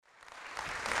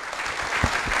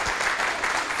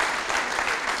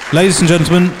Ladies and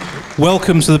gentlemen,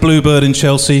 welcome to the Bluebird in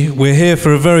Chelsea. We're here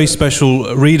for a very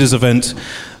special readers' event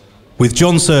with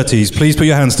John Surtees. Please put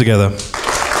your hands together.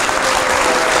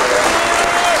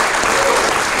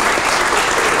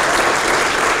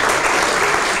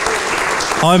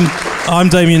 I'm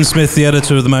Damien Smith, the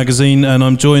editor of the magazine, and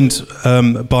I'm joined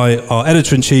by our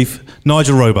editor-in-chief,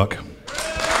 Nigel Roebuck.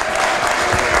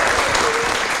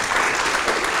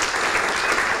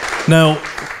 Now,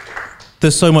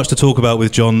 there's so much to talk about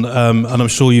with John, and I'm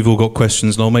sure you've all got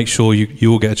questions, and I'll make sure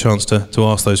you all get a chance to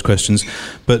ask those questions.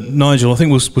 But Nigel, I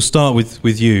think we'll start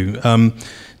with you. Now,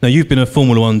 you've been a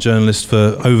Formula One journalist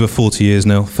for over 40 years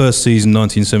now, first season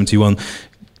 1971.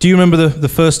 Do you remember the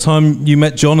first time you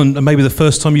met John, and maybe the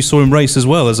first time you saw him race as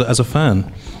well, as a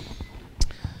fan?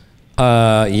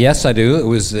 Yes, I do. It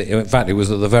was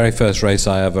the very first race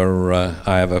I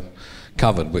ever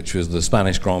covered, which was the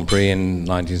Spanish Grand Prix in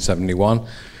 1971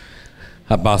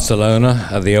 at Barcelona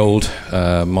at the old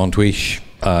Montjuïc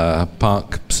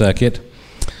Park circuit.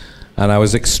 And I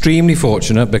was extremely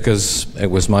fortunate because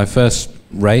it was my first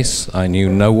race. I knew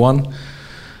no one,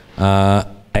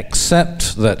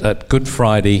 except that at Good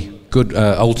Friday,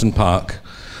 Alton Park,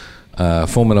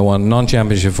 Formula One,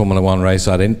 non-championship Formula One race,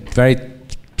 I very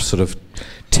sort of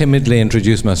timidly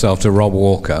introduced myself to Rob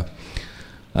Walker.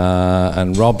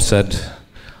 And Rob said,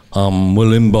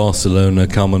 "Well, in Barcelona,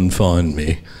 come and find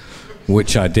me,"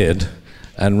 which I did.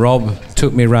 And Rob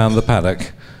took me round the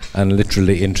paddock and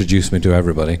literally introduced me to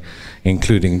everybody,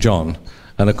 including John.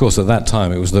 And of course, at that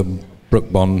time, it was the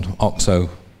Brook Bond Oxo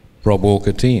Rob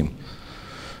Walker team.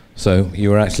 So you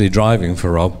were actually driving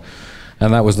for Rob,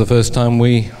 and that was the first time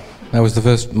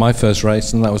my first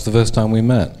race, and that was the first time we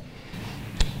met.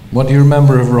 What do you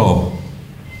remember of Rob?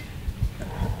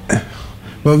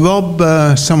 Well, Rob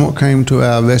somewhat came to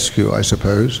our rescue, I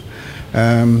suppose.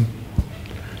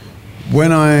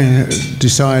 When I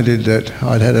decided that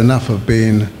I'd had enough of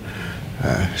being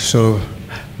sort of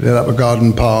led up a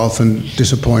garden path and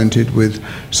disappointed with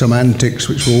some antics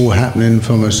which were all happening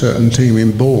from a certain team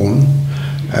in Bourne,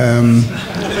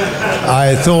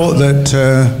 I thought that,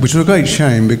 which was a great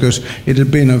shame because it had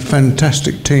been a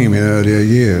fantastic team in earlier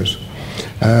years,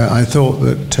 I thought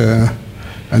that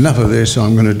enough of this,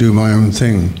 I'm going to do my own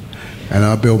thing, and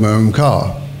I'll build my own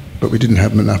car. But we didn't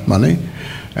have enough money,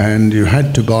 and you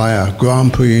had to buy a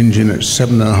Grand Prix engine at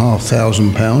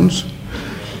 £7,500,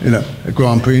 a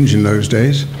Grand Prix engine those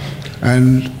days.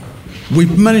 And we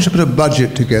managed to put a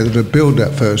budget together to build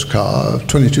that first car of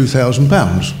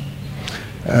 £22,000,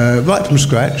 right from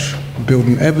scratch,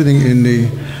 building everything in the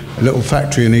little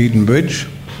factory in Edenbridge.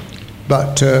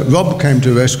 But Rob came to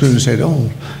the rescue and said,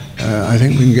 I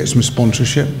think we can get some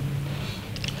sponsorship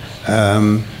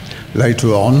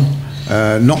later on.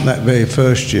 Not that very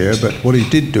first year, but what he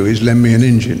did do is lend me an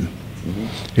engine. Mm-hmm.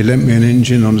 He lent me an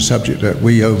engine on the subject that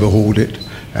we overhauled it,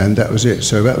 and that was it.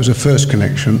 So that was the first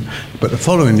connection. But the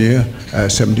following year,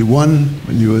 71,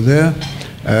 when you were there,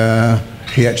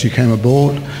 he actually came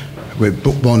aboard with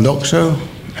Brook Bond Oxo,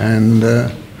 and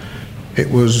it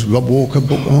was Rob Walker,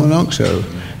 Brook Bond Oxo.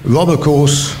 Rob, of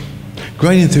course,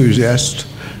 great enthusiast,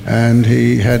 and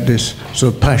he had this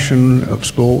sort of passion of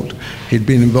sport. He'd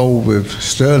been involved with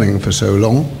Sterling for so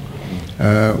long,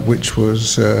 which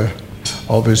was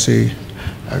obviously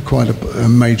quite a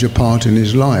major part in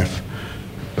his life.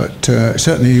 But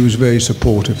certainly he was very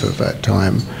supportive at that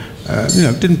time.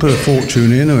 Didn't put a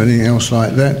fortune in or anything else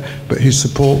like that, but his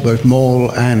support, both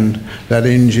moral and that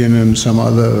engine and some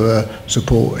other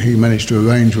support he managed to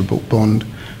arrange with Brook Bond,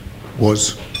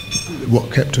 was what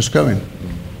kept us going.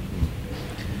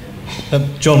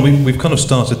 John, we've kind of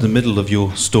started the middle of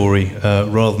your story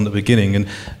rather than the beginning, and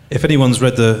if anyone's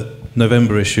read the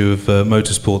November issue of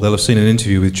Motorsport, they'll have seen an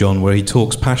interview with John where he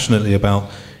talks passionately about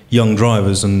young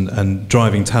drivers and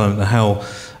driving talent and how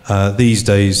these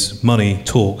days money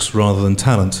talks rather than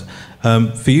talent.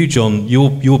 For you, John,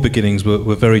 your beginnings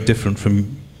were very different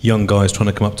from young guys trying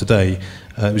to come up today.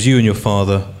 It was you and your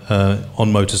father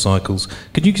on motorcycles.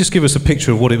 Could you just give us a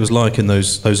picture of what it was like in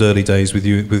those early days with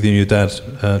you and your dad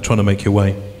trying to make your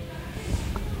way?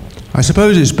 I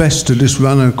suppose it's best to just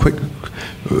run a quick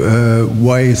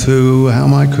way through how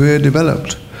my career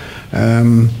developed.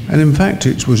 And in fact,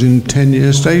 it was in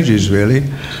 10-year stages, really.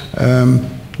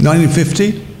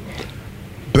 1950,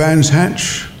 Brands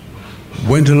Hatch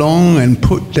went along and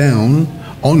put down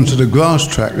onto the grass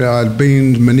track that I'd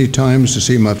been many times to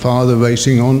see my father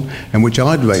racing on, and which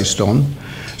I'd raced on,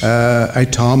 a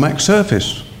tarmac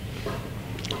surface.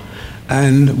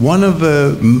 And one of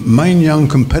the main young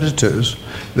competitors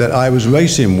that I was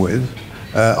racing with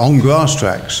on grass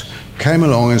tracks came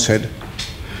along and said,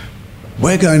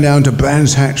 we're going down to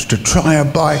Brands Hatch to try a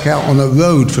bike out on the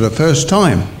road for the first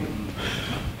time.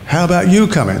 How about you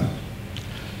coming?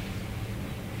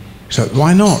 So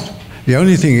why not? The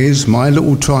only thing is, my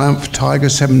little Triumph Tiger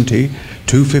 70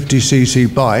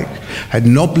 250cc bike had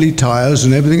knobbly tyres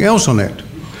and everything else on it.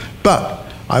 But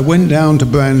I went down to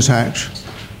Brands Hatch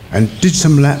and did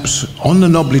some laps on the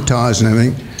knobbly tyres and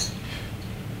everything,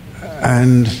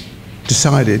 and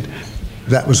decided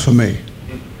that was for me.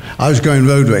 I was going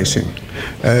road racing.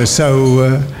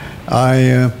 So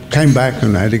I came back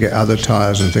and I had to get other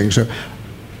tyres and things. So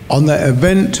on that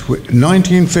event,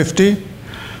 1950,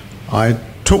 I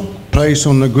took place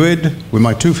on the grid with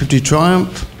my 250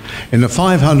 Triumph. In the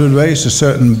 500 race, a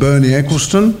certain Bernie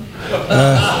Eccleston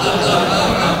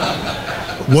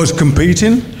was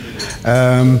competing.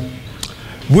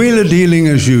 Wheeler dealing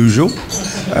as usual.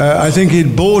 I think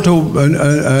he'd bought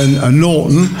a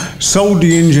Norton, sold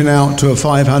the engine out to a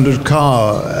 500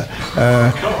 car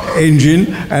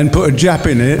engine and put a Jap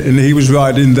in it, and he was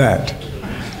riding that.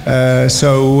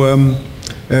 So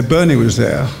Bernie was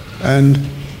there, and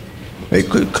it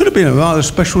could have been a rather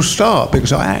special start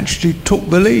because I actually took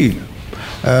the lead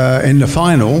in the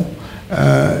final.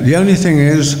 The only thing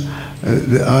is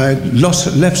I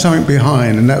left something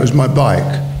behind, and that was my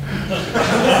bike.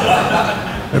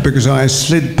 Because I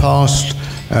slid past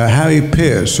Harry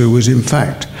Pierce, who was in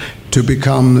fact to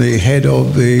become the head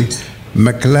of the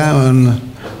McLaren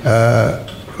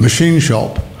machine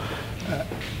shop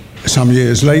some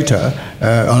years later.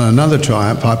 On another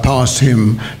Triumph, I passed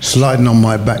him sliding on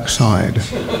my backside.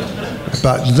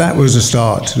 But that was a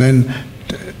start. Then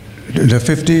the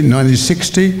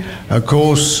 1960, of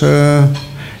course,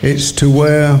 it's to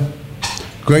where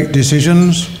great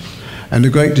decisions, and the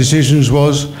great decisions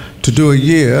was to do a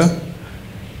year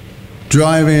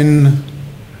driving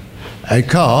a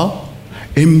car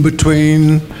in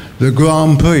between the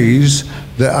Grand Prix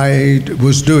that I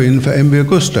was doing for MV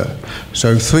Agusta.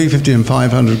 So 350 and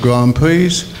 500 Grand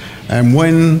Prix, and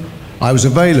when I was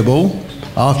available,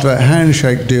 after a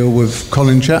handshake deal with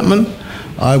Colin Chapman,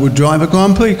 I would drive a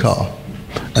Grand Prix car.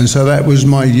 And so that was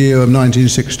my year of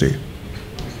 1960.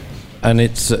 And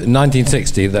it's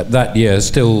 1960. That year,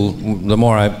 still, the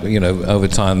more I, over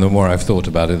time, the more I've thought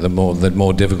about it, the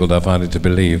more difficult I find it to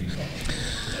believe.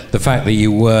 The fact that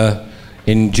you were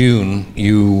in June,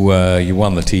 you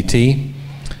won the TT,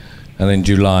 and in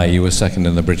July you were second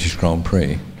in the British Grand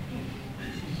Prix,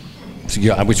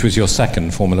 which was your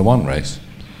second Formula One race.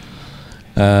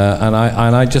 And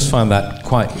I just find that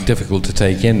quite difficult to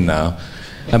take in now,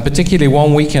 and particularly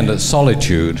one weekend at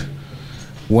Solitude,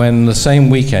 when the same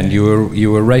weekend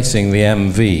you were racing the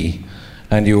MV,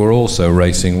 and you were also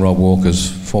racing Rob Walker's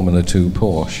Formula 2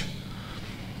 Porsche.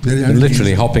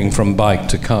 Literally hopping from bike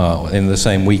to car in the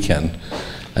same weekend.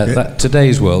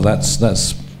 Today's world,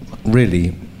 that's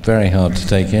really very hard to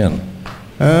take in.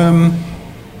 Yeah,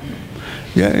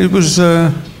 it was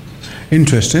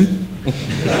interesting.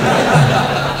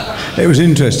 It was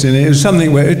interesting. It was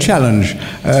something where a challenge.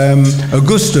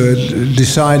 Augusta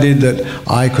decided that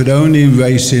I could only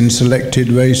race in selected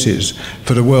races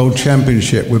for the World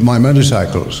Championship with my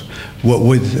motorcycles,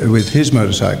 with his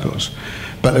motorcycles.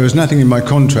 But there was nothing in my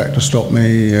contract to stop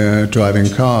me driving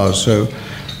cars. So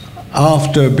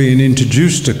after being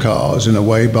introduced to cars in a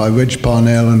way by Reg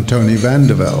Parnell and Tony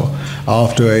Vandervelde,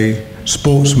 after a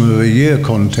Sportsman of the Year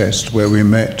contest where we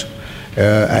met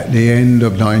at the end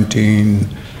of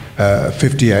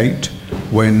 1958,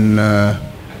 when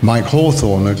Mike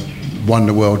Hawthorne had won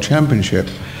the World Championship,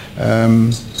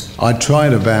 I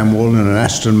tried a Van Wall and an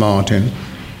Aston Martin,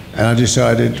 and I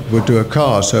decided we'd do a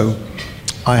car. So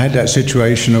I had that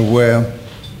situation of where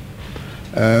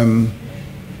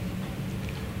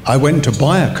I went to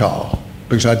buy a car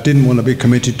because I didn't want to be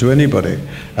committed to anybody.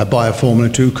 I buy a Formula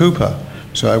 2 Cooper.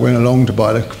 So I went along to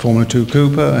buy the Formula 2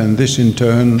 Cooper, and this in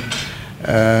turn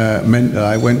meant that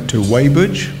I went to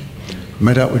Weybridge,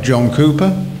 met up with John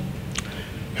Cooper,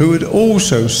 who had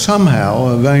also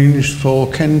somehow arranged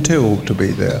for Ken Till to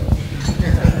be there.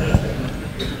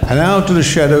 And out of the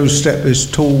shadows stepped this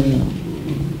tall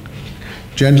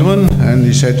gentleman, and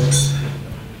he said,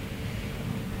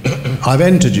 "I've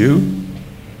entered you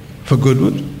for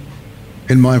Goodwood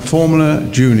in my Formula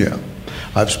Junior.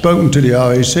 I've spoken to the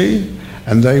RAC,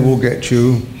 and they will get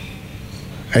you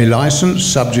a license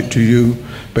subject to you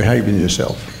behaving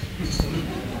yourself."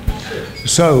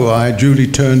 So I duly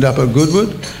turned up at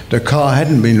Goodwood. The car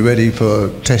hadn't been ready for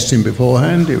testing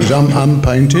beforehand. It was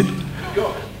unpainted,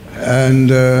 and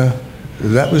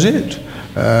that was it.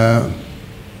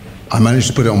 I managed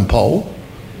to put it on pole.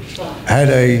 Had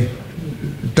a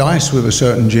dice with a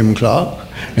certain Jim Clark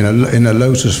in a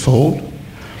Lotus Ford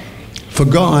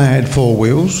forgot I had four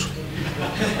wheels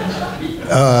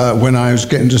when I was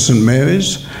getting to St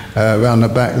Mary's, around the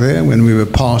back there, when we were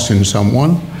passing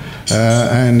someone,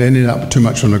 and ended up too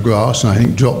much on the grass, and I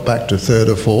think dropped back to third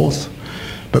or fourth,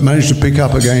 but managed to pick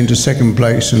up again to second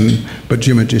place, but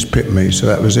Jim had just pipped me, so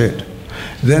that was it.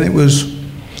 Then it was...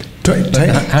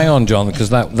 Hang on, John,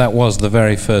 because that was the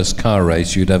very first car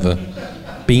race you'd ever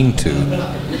been to.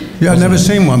 Yeah, I'd never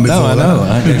seen one before. No, I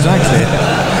know, exactly.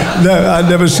 No, I'd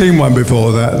never seen one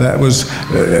before that. That was,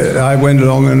 I went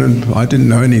along and I didn't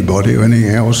know anybody or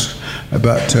anything else,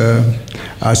 but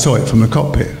I saw it from the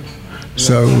cockpit.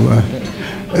 So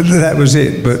that was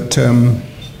it. But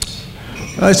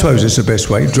I suppose it's the best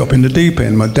way, drop in the deep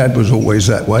end. My dad was always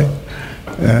that way.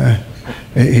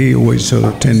 He always sort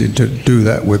of tended to do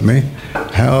that with me.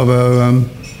 However,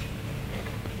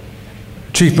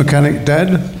 chief mechanic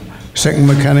Dad, second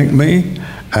mechanic me,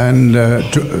 and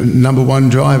number one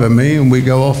driver me, and we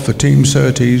go off for Team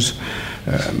Surtees.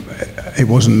 It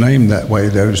wasn't named that way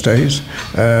those days.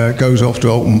 Goes off to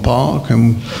Alton Park,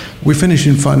 and we finish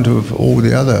in front of all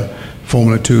the other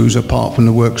Formula 2s apart from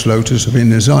the Works Lotus of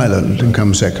Innes Island, and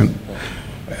come second.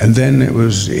 And then it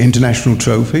was the International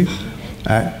Trophy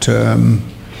at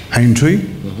Aintree,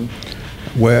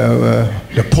 where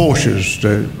the Porsches,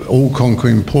 the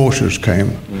all-conquering Porsches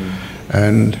came,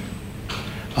 and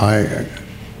I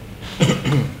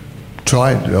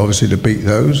tried obviously to beat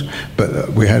those, but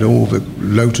we had all the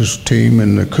Lotus team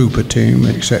and the Cooper team,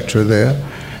 etc. there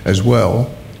as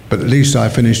well. But at least I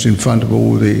finished in front of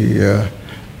all the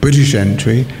British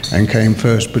entry and came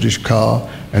first British car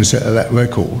and set that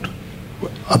record.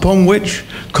 Upon which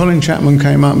Colin Chapman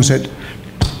came up and said,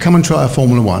 "Come and try a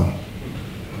Formula 1."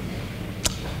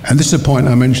 And this is the point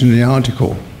I mentioned in the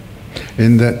article,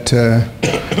 in that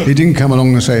he didn't come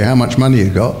along and say how much money you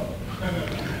got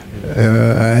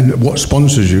and what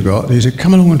sponsors you got. He said,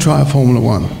 "Come along and try a Formula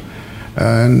 1."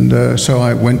 And so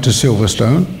I went to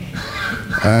Silverstone,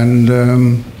 and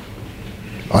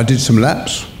I did some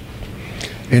laps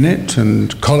in it,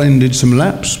 and Colin did some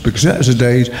laps, because that was the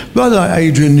days, rather like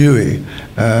Adrian Newey,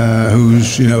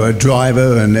 who's, you know, a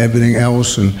driver and everything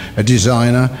else, and a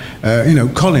designer. You know,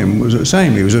 Colin was the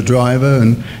same. He was a driver,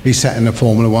 and he sat in a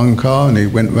Formula 1 car, and he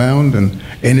went round, and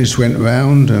Innes went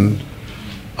round, and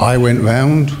I went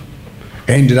round,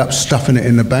 ended up stuffing it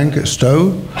in the bank at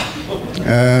Stowe,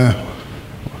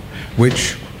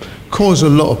 which caused a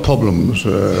lot of problems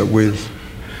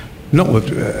not with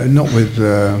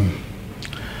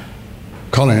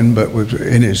Colin, but with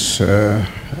Innes,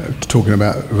 talking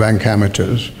about rank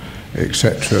amateurs,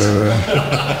 etc.,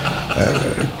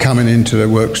 coming into the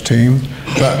works team.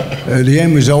 But the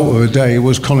end result of the day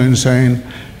was Colin saying,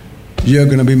 "You're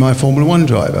going to be my Formula 1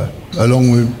 driver,"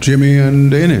 along with Jimmy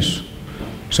and Innes.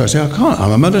 So I said, "I can't,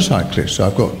 I'm a motorcyclist,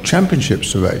 I've got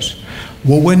championships to race."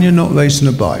 "Well, when you're not racing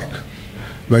a bike,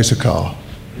 race a car."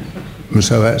 And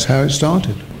so that's how it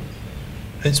started.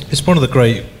 It's one of the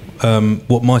great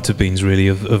what might have been really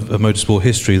of motorsport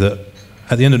history, that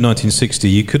at the end of 1960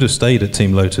 you could have stayed at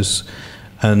Team Lotus,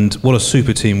 and what a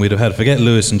super team we'd have had. Forget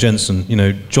Lewis and Jensen, you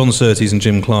know, John Surtees and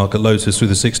Jim Clark at Lotus through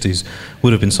the 60s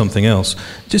would have been something else.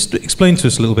 Just explain to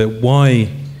us a little bit why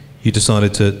you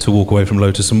decided to walk away from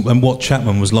Lotus, and what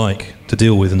Chapman was like to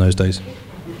deal with in those days.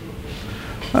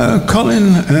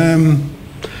 Colin,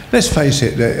 let's face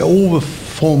it, all the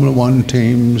Formula 1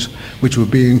 teams which were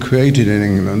being created in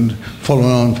England,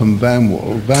 following on from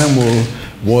Vanwall. Vanwall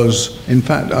was, in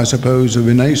fact, I suppose, a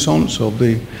renaissance of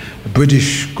the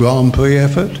British Grand Prix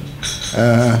effort.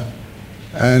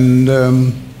 And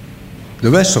the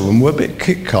rest of them were a bit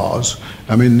kit cars.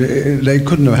 I mean, they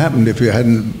couldn't have happened if you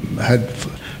hadn't had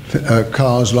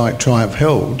cars like Triumph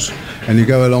Heralds, and you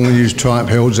go along and use Triumph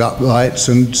Heralds uprights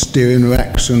and steering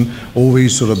racks and all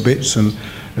these sort of bits, and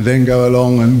then go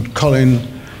along, and Colin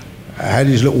had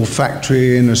his little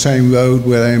factory in the same road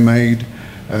where they made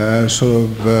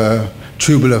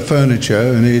tubular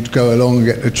furniture, and he'd go along and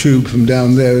get the tube from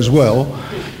down there as well,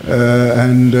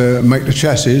 and make the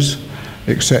chassis,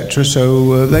 etc.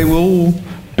 So they were all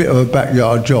a bit of a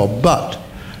backyard job, but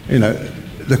you know,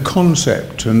 the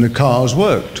concept and the cars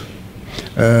worked.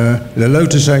 The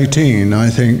Lotus 18, I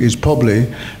think, is probably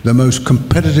the most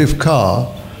competitive car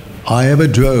I ever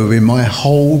drove in my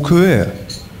whole career.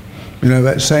 You know,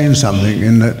 that's saying something,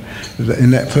 in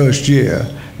that first year,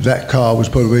 that car was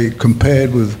probably,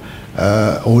 compared with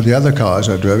all the other cars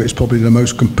I drove, it's probably the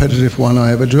most competitive one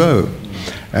I ever drove.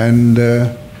 And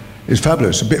it's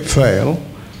fabulous, a bit frail,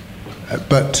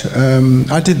 but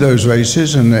I did those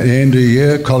races, and at the end of the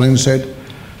year, Colin said,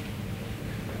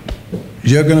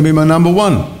 "You're going to be my number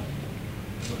one."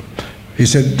 He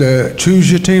said,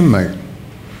 "Choose your teammate."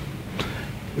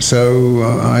 So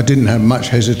I didn't have much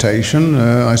hesitation.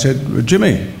 I said,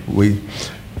 Jimmy, we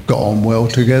got on well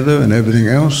together and everything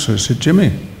else. I said,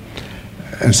 Jimmy.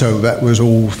 And so that was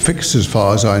all fixed as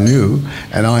far as I knew,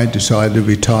 and I decided to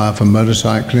retire from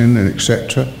motorcycling and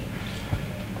etc.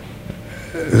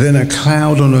 Then a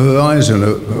cloud on the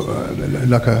horizon,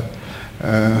 like a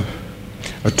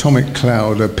atomic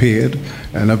cloud appeared,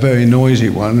 and a very noisy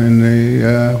one in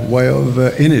the way of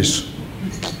Innis.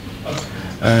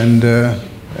 And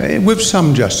with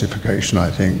some justification, I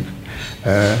think.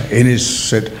 Innis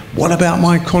said, what about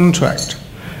my contract,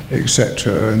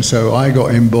 etc. And so I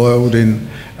got embroiled in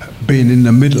being in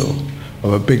the middle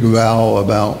of a big row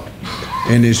about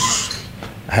Innis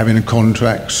having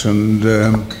contracts and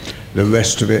the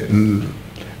rest of it, and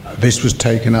this was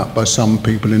taken up by some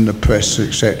people in the press,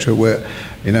 etc., where,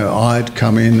 you know, I'd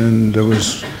come in and there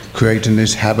was creating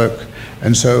this havoc.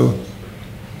 And so,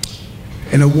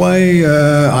 in a way,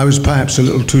 I was perhaps a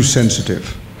little too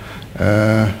sensitive.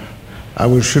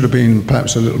 I should have been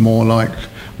perhaps a little more like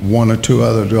one or two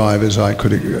other drivers I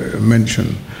could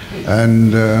mention,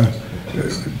 and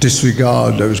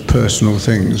disregard those personal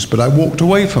things. But I walked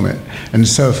away from it. And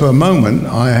so for a moment,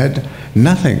 I had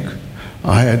nothing.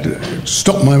 I had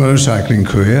stopped my motorcycling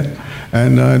career,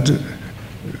 and I'd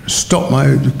stopped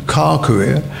my car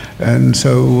career. And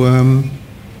so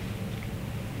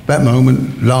that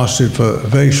moment lasted for a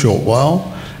very short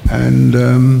while, and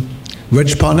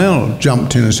Reg Parnell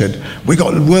jumped in and said, we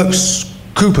got Works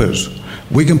Coopers.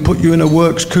 We can put you in a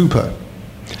Works Cooper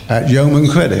at Yeoman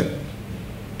Credit.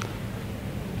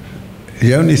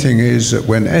 The only thing is that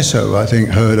when Esso, I think,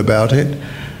 heard about it,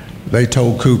 they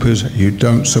told Coopers, you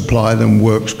don't supply them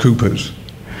Works Coopers.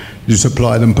 You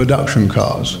supply them production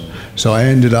cars. So I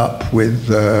ended up with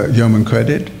Yeoman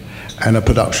Credit and a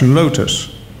production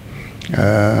Lotus,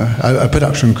 a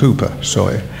production Cooper,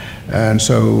 sorry. And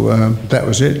so that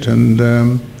was it,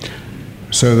 and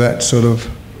so that's sort of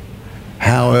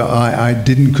how I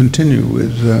didn't continue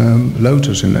with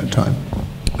Lotus in that time.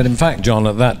 But in fact, John,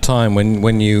 at that time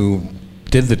when you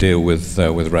did the deal with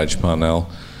Reg Parnell,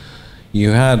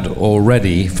 you had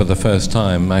already, for the first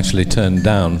time, actually turned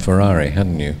down Ferrari,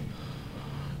 hadn't you?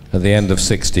 At the end of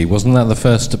 '60, wasn't that the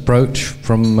first approach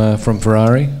from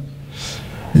Ferrari?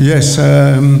 Yes.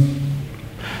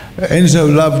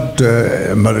 Enzo loved,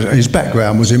 his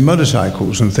background was in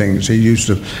motorcycles and things. He used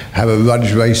to have a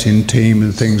Rudge racing team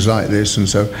and things like this, and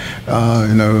so,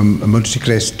 you know, a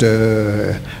motocyclist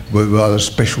were rather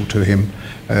special to him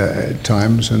at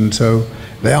times, and so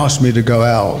they asked me to go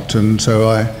out, and so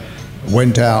I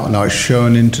went out and I was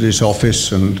shown into this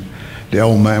office, and the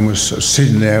old man was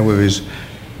sitting there with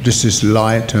just this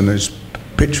light and his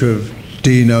picture of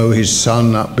Dino, his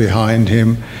son, up behind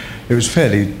him. It was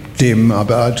fairly dim,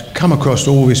 but I'd come across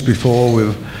all this before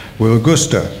with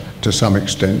Augusta to some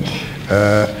extent.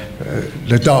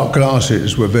 The dark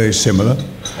glasses were very similar,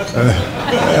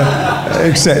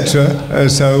 etc.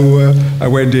 So I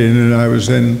went in, and I was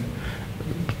then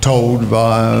told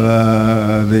by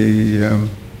the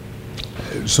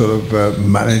sort of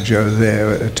manager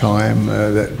there at the time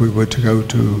that we were to go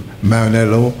to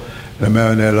Maranello,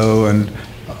 and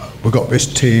we got this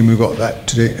team, we got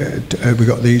that, we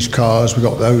got these cars, we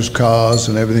got those cars,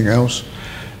 and everything else.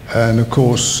 And of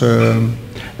course,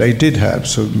 they did have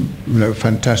some, you know,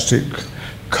 fantastic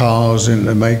cars in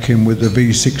the making with the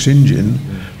V6 engine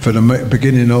for the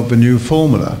beginning of the new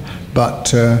formula.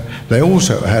 But they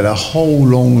also had a whole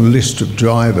long list of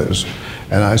drivers,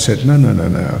 and I said, no.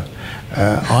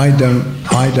 I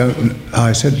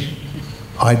said,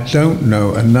 I don't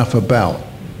know enough about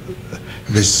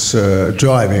this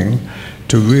driving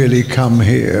to really come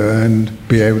here and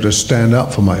be able to stand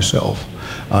up for myself.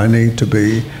 I need to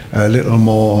be a little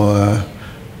more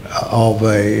of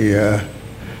a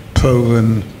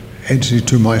proven entity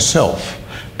to myself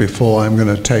before I'm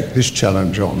going to take this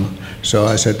challenge on. So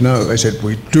I said no. They said,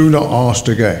 we do not ask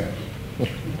again.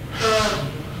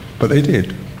 But they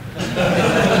did.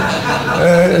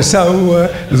 So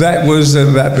that was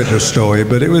that bit of story,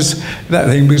 but it was that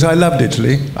thing because I loved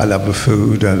Italy. I loved the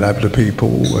food, I loved the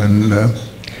people, and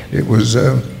it was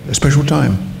a special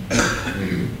time.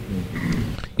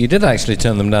 You did actually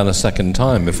turn them down a second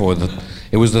time before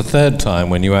it was the third time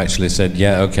when you actually said,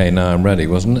 yeah, okay, now I'm ready,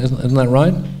 wasn't it? Isn't that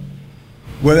right?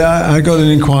 Well, I got an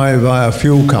inquiry via a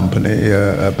fuel company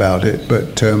about it,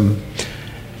 but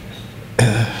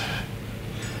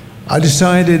I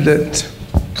decided that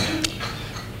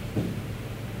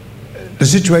the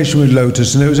situation with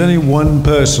Lotus, and there was only one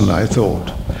person, I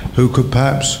thought, who could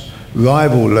perhaps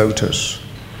rival Lotus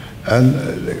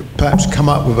and perhaps come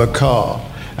up with a car,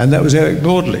 and that was Eric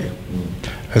Broadley.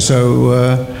 So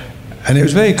And it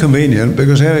was very convenient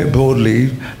because Eric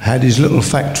Broadley had his little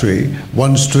factory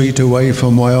 1 street away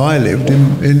from where I lived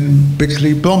in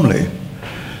Bickley, Bromley.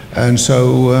 And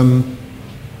so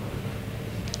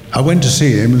I went to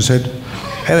see him and said,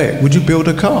 Eric, would you build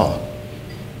a car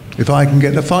if I can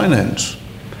get the finance?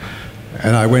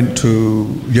 And I went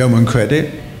to Yeoman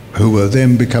Credit, who were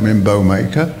then becoming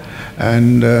Bowmaker,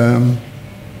 and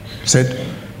said,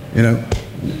 you know,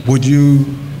 would you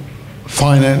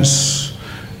finance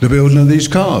the building of these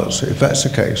cars, if that's the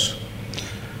case?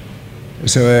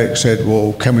 So Eric said,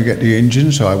 well, can we get the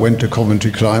engine? So I went to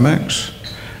Coventry Climax,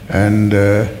 and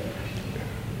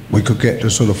we could get the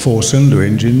sort of 4-cylinder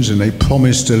engines, and they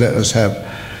promised to let us have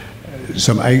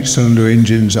some 8-cylinder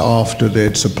engines after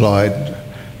they'd supplied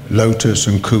Lotus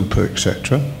and Cooper,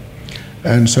 etc.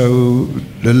 And so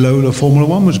the Lola Formula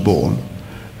One was born.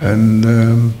 And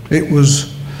it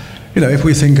was, you know, if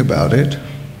we think about it,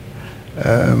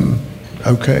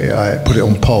 okay, I put it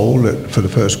on pole for the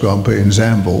first Grand Prix in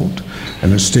Zandvoort,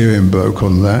 and the steering broke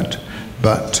on that.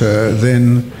 But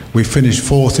then we finished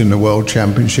 4th in the World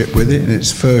Championship with it in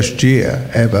its first year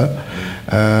ever,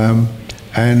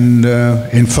 and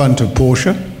in front of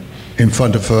Porsche, in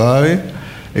front of Ferrari,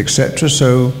 etc.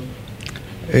 So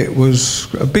it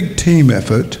was a big team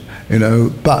effort, you know.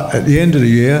 But at the end of the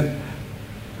year,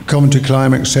 Coventry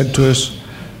Climax said to us,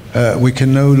 we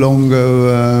can no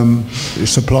longer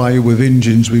supply you with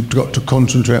engines. We've got to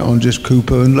concentrate on just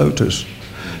Cooper and Lotus.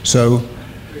 So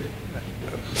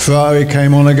Ferrari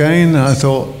came on again, and I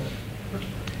thought,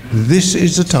 this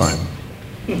is the time.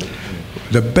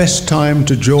 The best time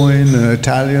to join an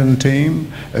Italian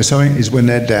team or something is when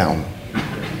they're down.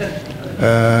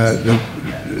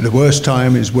 The worst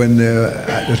time is when they're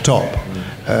at the top.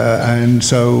 And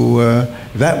so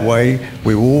that way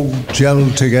we all gel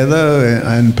together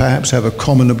and perhaps have a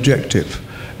common objective.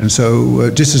 And so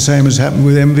just the same as happened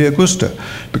with MV Agusta,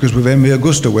 because with MV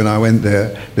Agusta, when I went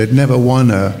there, they'd never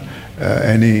won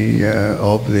any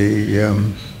of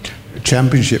the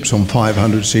championships on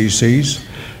 500 cc's.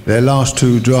 Their last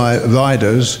 2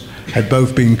 riders had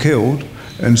both been killed,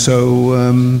 and so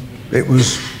it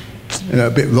was, you know,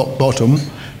 a bit rock bottom.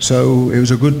 So it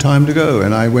was a good time to go,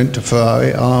 and I went to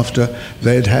Ferrari after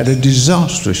they'd had a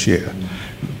disastrous year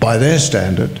by their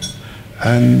standard,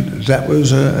 and that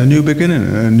was a new beginning,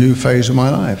 a new phase of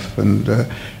my life. And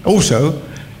also,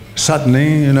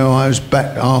 suddenly, you know, I was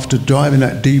back after driving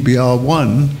that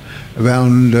DBR1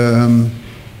 around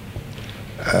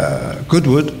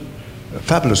Goodwood, a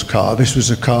fabulous car. This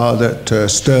was a car that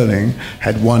Sterling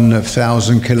had won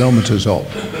 1,000 kilometres of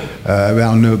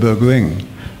around Nürburgring.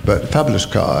 But fabulous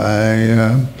car.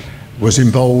 I was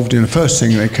involved in the first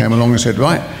thing. They came along and said,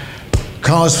 right,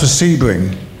 cars for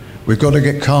Sebring. We've got to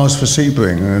get cars for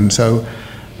Sebring. And so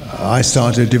I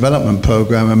started a development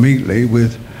program immediately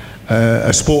with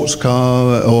a sports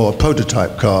car or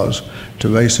prototype cars to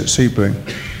race at Sebring.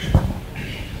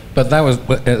 But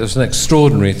it was an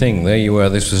extraordinary thing. There you were,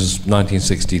 this was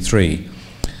 1963.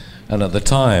 And at the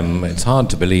time, it's hard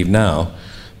to believe now,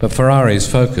 but Ferrari's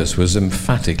focus was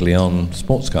emphatically on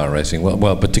sports car racing,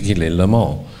 well, particularly Le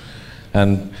Mans.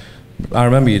 And I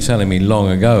remember you telling me long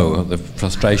ago the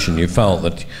frustration you felt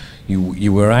that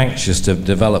you were anxious to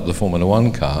develop the Formula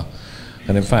One car,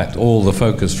 and in fact all the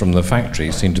focus from the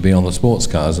factory seemed to be on the sports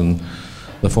cars, and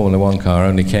the Formula One car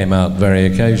only came out very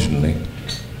occasionally.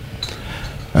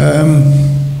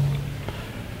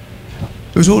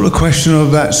 It was all a question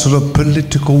of that sort of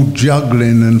political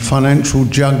juggling and financial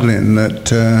juggling that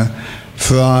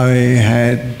Ferrari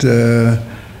had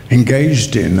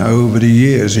engaged in over the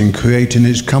years in creating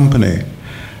his company.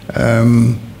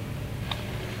 The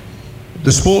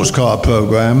sports car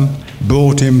program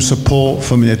brought him support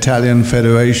from the Italian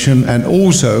Federation and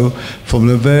also from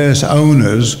the various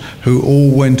owners who all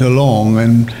went along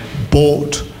and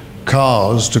bought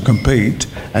cars to compete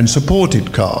and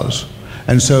supported cars.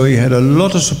 And so he had a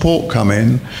lot of support come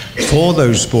in for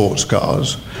those sports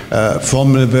cars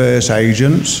from the various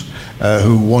agents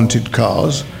who wanted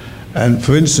cars. And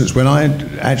for instance, when I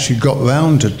actually got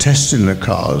round to testing the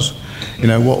cars, you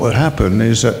know, what would happen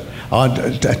is that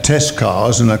I'd test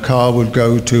cars, and a car would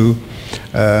go to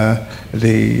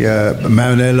the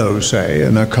Maranello, say,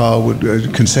 and a car would go to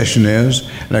concessionaires,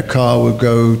 and a car would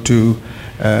go to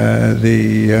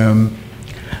the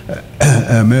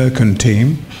American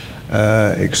team,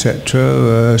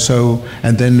 etc. So,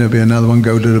 and then there'll be another one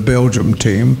go to the Belgium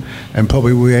team, and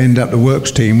probably we end up the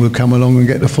works team will come along and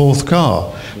get the 4th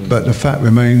car. But the fact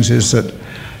remains is that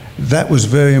that was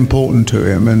very important to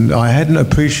him, and I hadn't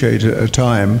appreciated at the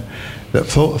time that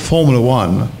for Formula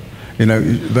One, you know,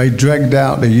 they dragged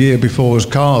out the year before his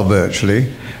car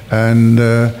virtually, and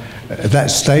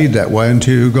that stayed that way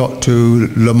until you got to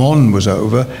Le Mans was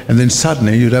over, and then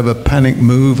suddenly you'd have a panic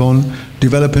move on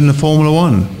developing the Formula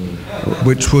One,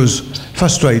 which was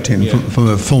frustrating from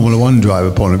a Formula One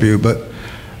driver point of view, but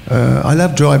I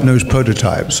love driving those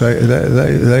prototypes.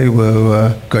 They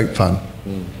were great fun.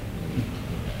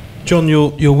 John,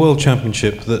 your World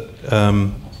Championship that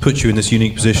put you in this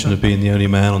unique position of being the only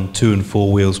man on 2 and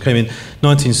 4 wheels came in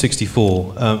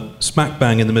 1964, smack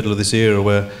bang in the middle of this era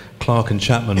where Clark and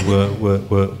Chapman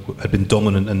had been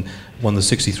dominant and won the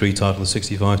 63 title, the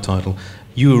 65 title.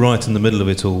 You were right in the middle of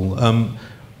it all.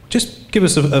 Just give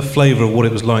us a flavour of what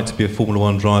it was like to be a Formula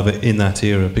One driver in that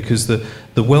era, because the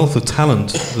wealth of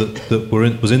talent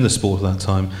that was in the sport at that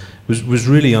time was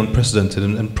really unprecedented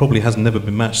and probably has never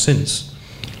been matched since.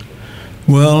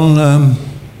 Well,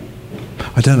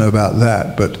 I don't know about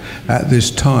that, but at this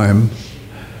time,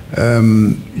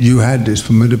 you had this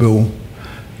formidable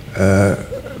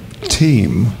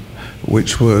team,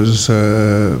 which was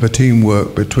the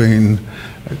teamwork between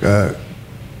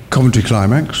Coventry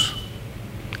Climax,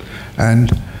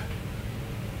 and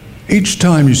each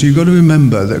time, you see, you've got to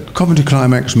remember that Coventry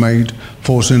Climax made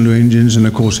 4-cylinder engines, and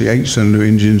of course the 8-cylinder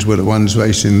engines were the ones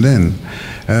racing then,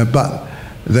 but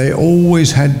they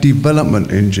always had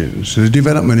development engines. The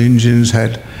development engines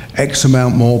had X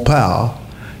amount more power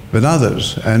than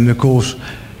others, and of course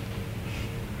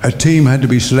a team had to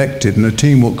be selected, and the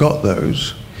team what got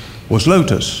those was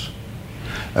Lotus.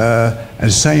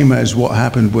 And same as what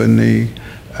happened when the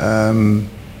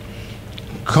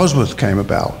Cosworth came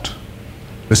about.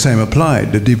 The same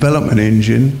applied. The development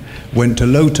engine went to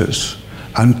Lotus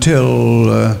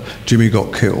until Jimmy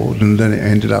got killed, and then it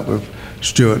ended up with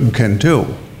Stewart and Kent Hill,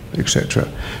 etc.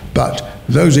 But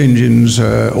those engines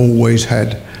always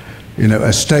had, you know,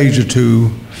 a stage or two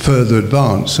further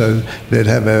advanced, so they'd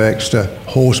have their extra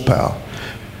horsepower.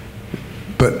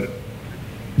 But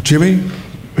Jimmy,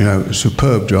 you know, a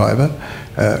superb driver.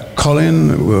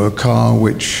 Colin were a car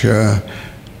which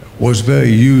was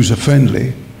very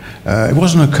user-friendly. It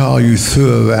wasn't a car you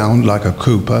threw around like a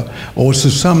Cooper, or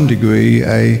to some degree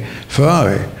a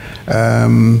Ferrari.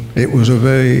 It was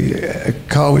a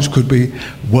car which could be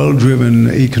well driven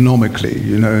economically,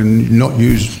 you know, and not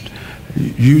use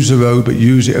the road but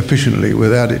use it efficiently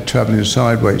without it travelling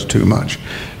sideways too much.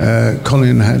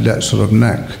 Colin had that sort of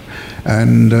knack,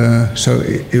 and so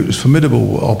it was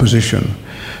formidable opposition.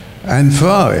 And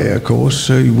Ferrari, of course,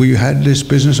 we had this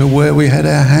business of where we had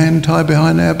our hand tied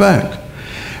behind our back.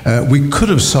 We could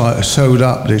have sewed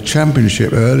up the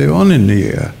championship earlier on in the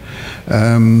year.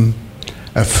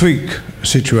 A freak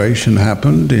situation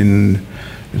happened in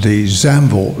the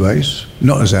Zandvoort race,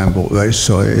 not the Zandvoort race,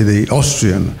 sorry, the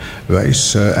Austrian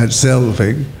race at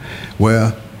Zelvig,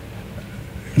 where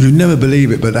you'd never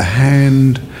believe it, but a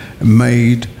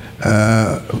hand-made,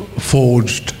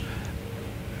 forged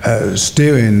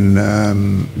steering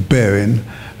bearing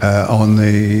on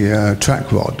the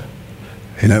track rod,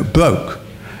 you know, broke.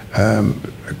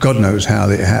 God knows how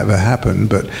it ever happened,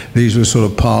 but these were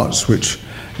sort of parts which,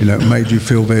 you know, made you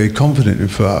feel very confident in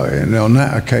Ferrari. And on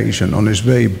that occasion, on this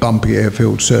very bumpy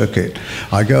airfield circuit,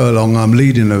 I go along, I'm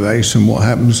leading the race, and what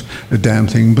happens? The damn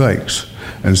thing breaks.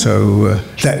 And so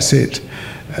that's it.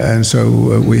 And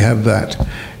so we have that.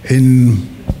 In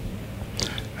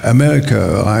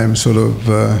America, I'm sort of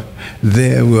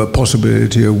there with a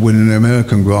possibility of winning the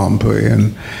American Grand Prix,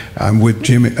 and I'm with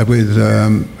Jimmy, at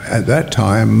that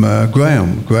time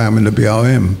Graham in the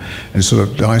BRM, and sort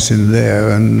of dicing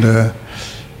there, and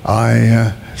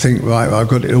I think, right, I've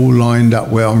got it all lined up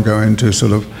where I'm going to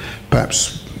sort of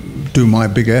perhaps do my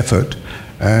big effort,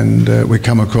 and we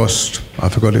come across, I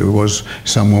forgot it was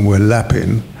someone we're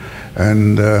lapping,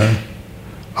 and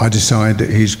I decide that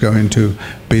he's going to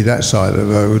be that side of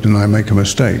the road, and I make a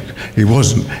mistake. He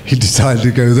wasn't. He decided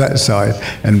to go that side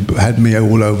and had me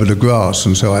all over the grass,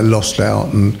 and so I lost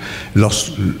out and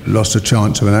lost a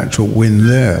chance of an actual win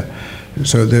there.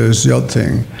 So there was the odd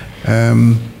thing.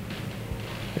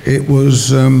 It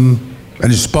was, and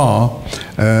in Spa,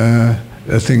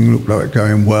 the thing looked like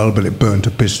going well, but it burnt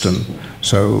a piston.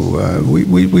 So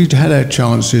we'd had our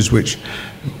chances which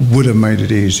would have made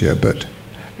it easier, but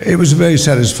it was very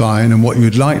satisfying, and what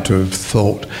you'd like to have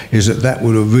thought is that that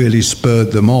would have really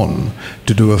spurred them on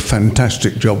to do a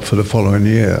fantastic job for the following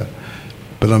year.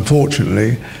 But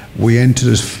unfortunately, we entered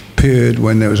this period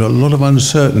when there was a lot of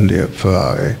uncertainty at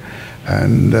Ferrari,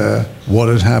 and what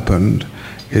had happened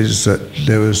is that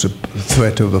there was a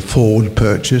threat of a Ford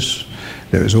purchase.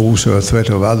 There was also a threat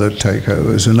of other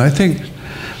takeovers, and I think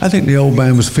the old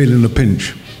man was feeling the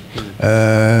pinch.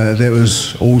 There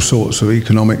was all sorts of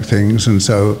economic things, and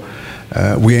so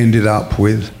we ended up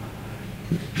with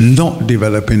not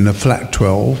developing the flat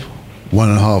 12,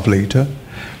 1.5 litre,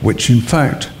 which in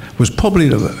fact was probably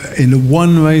in the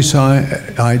one race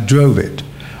I drove it,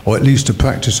 or at least a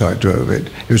practice I drove it.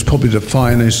 It was probably the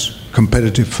finest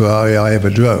competitive Ferrari I ever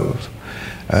drove.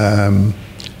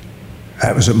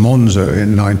 That was at Monza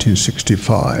in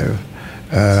 1965,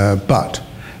 but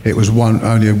it was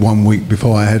only 1 week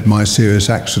before I had my serious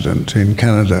accident in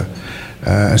Canada,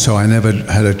 so I never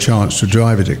had a chance to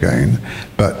drive it again.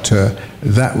 But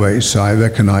that race, I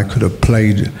reckon I could have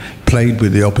played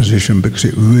with the opposition because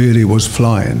it really was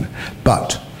flying,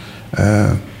 but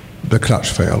the clutch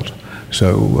failed,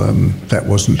 so that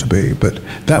wasn't to be. But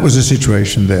that was the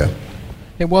situation there.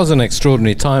 It was an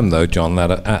extraordinary time, though, John, that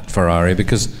at Ferrari,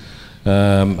 because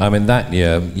I mean, that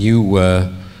year you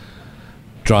were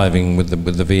driving with the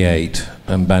V8,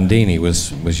 and Bandini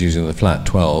was using the flat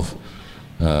 12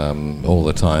 all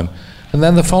the time. And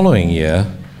then the following year,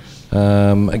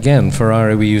 again,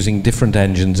 Ferrari were using different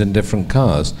engines in different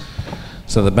cars.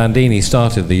 So the Bandini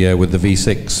started the year with the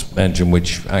V6 engine,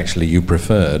 which actually you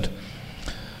preferred,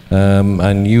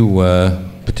 and you were,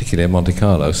 particularly at Monte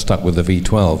Carlo, stuck with the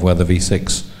V12, where the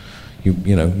V6,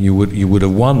 you would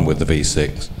have won with the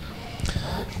V6.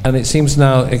 And it seems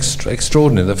now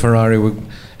extraordinary that Ferrari were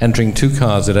entering 2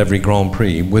 cars at every Grand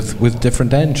Prix with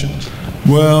different engines.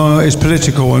 Well, it's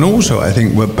political, and also I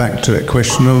think we're back to that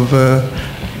question of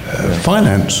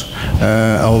finance,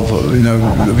 of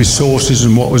resources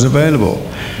and what was available.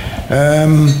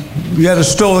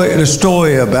 The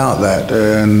story about that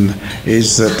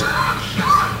is that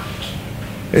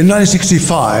in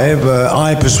 1965,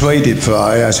 I persuaded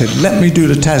Ferrari. I said, let me do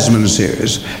the Tasman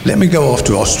series. Let me go off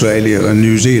to Australia and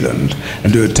New Zealand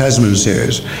and do a Tasman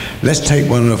series. Let's take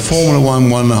one of the Formula 1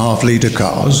 1.5 litre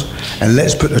cars and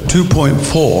let's put a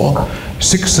 2.4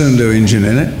 6-cylinder engine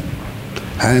in it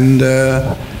and,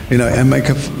 and make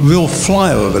a real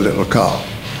flyer of a little car.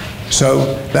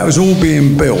 So that was all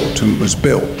being built and was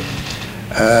built.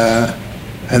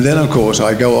 And then, of course,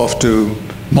 I go off to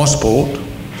Mosport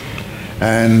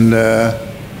and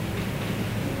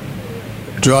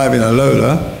driving a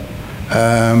Lola,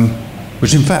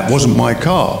 which in fact wasn't my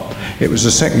car. It was the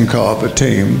second car of the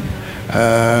team,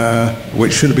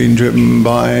 which should have been driven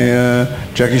by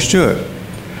Jackie Stewart.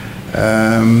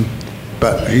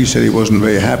 But he said he wasn't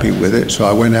very happy with it, so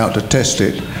I went out to test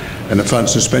it, and the front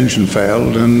suspension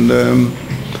failed, and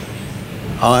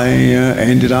I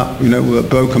ended up, with a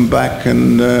broken back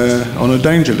and on a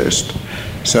danger list.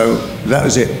 So that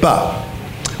was it. But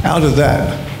out of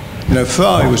that,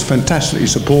 Ferrari was fantastically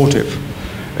supportive.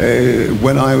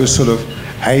 When I was sort of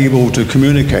able to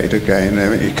communicate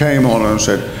again, he came on and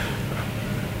said,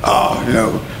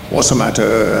 what's the matter?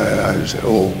 I said,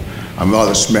 I'm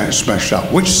rather smashed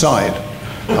up. Which side?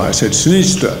 I said,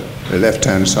 Sinistra, the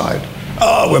left-hand side.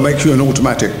 We'll make you an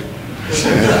automatic.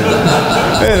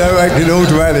 Making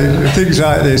automatic, things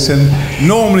like this. And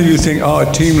normally you think,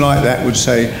 a team like that would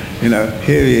say,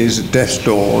 here he is at death's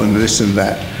door and this and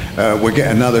that. We'll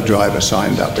get another driver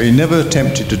signed up. But he never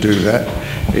attempted to do that.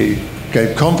 He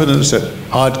gave confidence that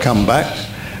I'd come back,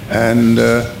 and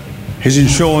his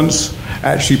insurance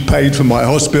actually paid for my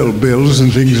hospital bills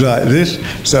and things like this.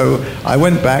 So I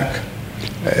went back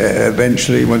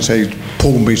eventually once they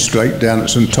pulled me straight down at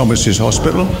St Thomas's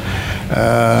Hospital,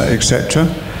 etc.,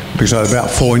 because I was about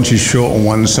 4 inches short on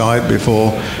one side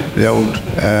before the old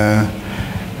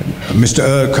Mr.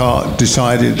 Urquhart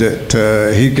decided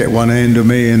that he'd get one end of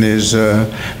me and his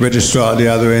registrar at the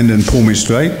other end and pull me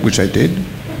straight, which I did,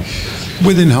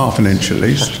 within half an inch at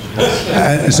least.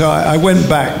 And so I went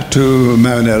back to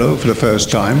Maranello for the first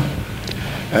time,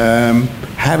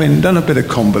 having done a bit of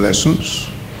convalescence.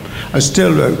 I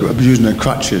still was using the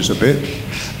crutches a bit,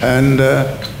 and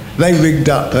they rigged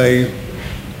up a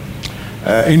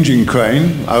engine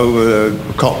crane over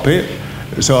the cockpit,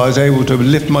 so I was able to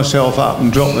lift myself up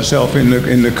and drop myself in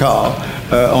the car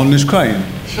on this crane.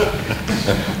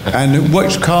 And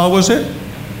which car was it?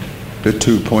 The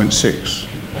 2.6.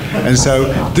 And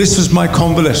so this was my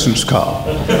convalescence car.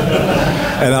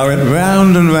 And I went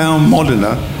round and round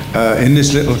Modena in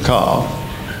this little car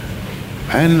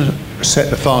and set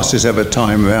the fastest ever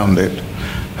time round it.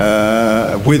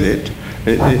 With it.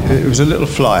 It was a little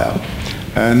flyer.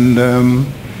 And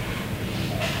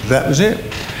that was it.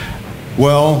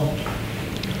 Well,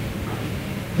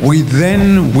 we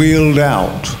then wheeled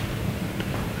out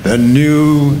the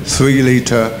new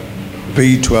 3-litre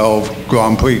V12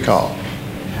 Grand Prix car.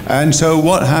 And so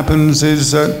what happens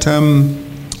is that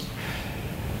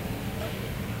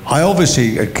I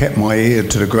obviously had kept my ear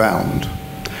to the ground,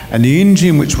 and the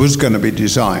engine which was going to be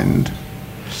designed,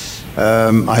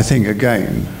 I think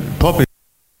again, probably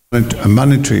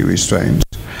monetary restraints,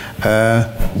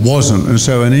 wasn't, and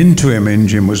so an interim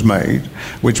engine was made,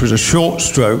 which was a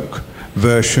short-stroke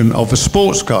version of a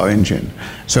sports car engine.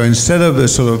 So instead of the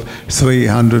sort of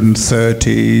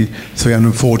 330,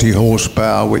 340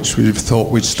 horsepower, which we thought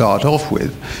we'd start off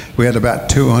with, we had about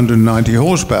 290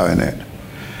 horsepower in it.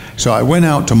 So I went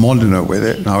out to Modena with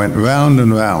it, and I went round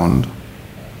and round,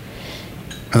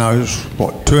 and I was,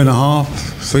 2.5,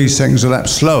 3 seconds a lap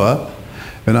slower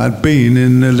than I'd been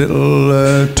in a little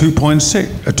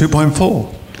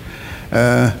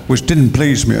 2.4, which didn't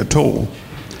please me at all.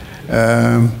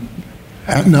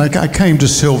 And I came to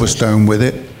Silverstone with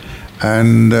it,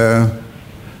 and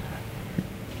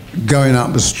going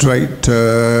up the straight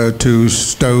to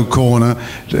Stowe Corner,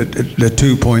 the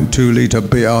 2.2 litre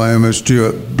BRM of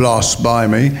Stewart blasts by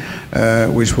me,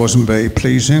 which wasn't very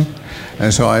pleasing.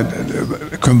 And so I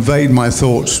conveyed my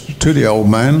thoughts to the old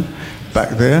man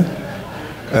back there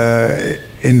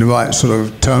in the right sort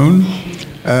of tone.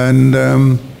 And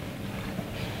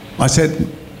I said,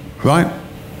 right,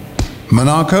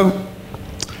 Monaco,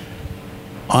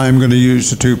 I'm going to use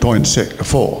the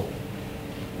 2.4.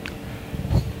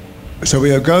 So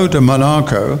we go to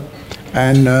Monaco,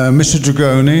 and Mr.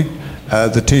 Dragoni,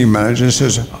 the team manager,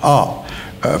 says,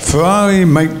 Ferrari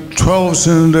make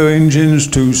 12-cylinder engines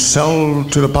to sell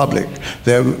to the public.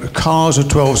 Their cars are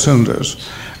 12 cylinders.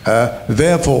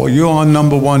 Therefore, you are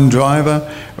number one driver.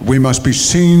 We must be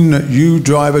seen that you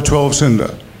drive a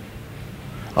 12-cylinder.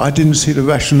 I didn't see the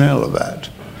rationale of that.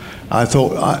 I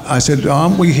thought, I said,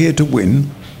 aren't we here to win?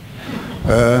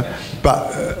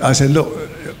 But I said, look,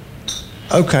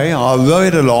 okay, I'll row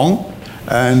it along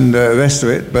and the rest of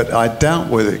it, but I doubt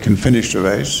whether it can finish the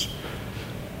race.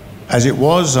 As it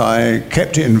was, I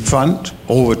kept it in front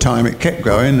all the time. It kept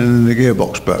going, and then the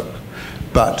gearbox broke.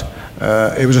 But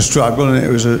it was a struggle, and it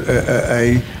was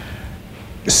a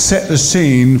set the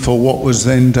scene for what was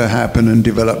then to happen and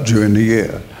develop during the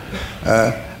year.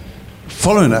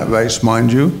 Following that race,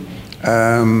 mind you,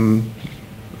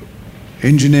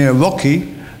 engineer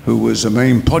Rocky, who was the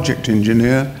main project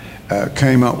engineer,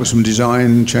 came up with some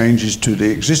design changes to the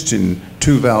existing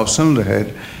 2-valve cylinder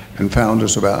head and found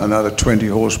us about another 20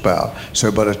 horsepower. So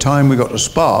by the time we got to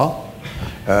Spa,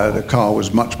 the car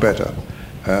was much better.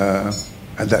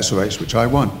 And that's the race which I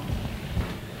won.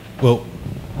 Well,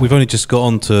 we've only just got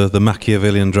on to the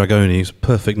Machiavellian Dragoni. It's a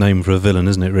perfect name for a villain,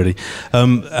 isn't it, really?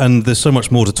 And there's so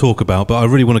much more to talk about, but I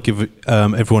really want to give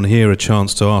everyone here a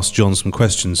chance to ask John some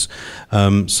questions.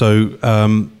 Let's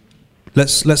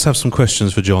have some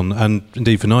questions for John, and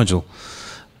indeed for Nigel.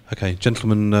 Okay,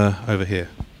 gentleman over here.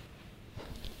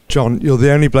 John, you're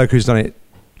the only bloke who's done it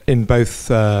in both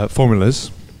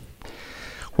formulas.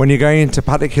 When you're going into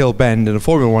Paddock Hill Bend in a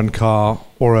Formula 1 car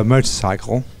or a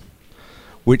motorcycle,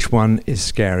 which one is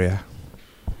scarier?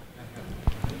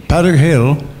 Paddock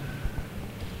Hill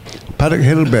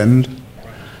Bend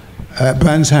at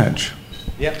Brands Hatch.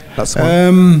 Yep, that's the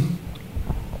one.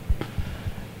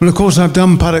 Well, of course, I've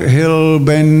done Paddock Hill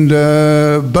Bend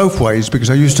both ways because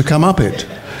I used to come up it.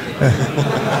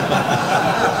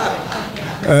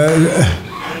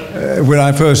 When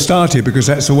I first started, because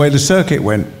that's the way the circuit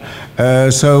went.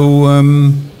 So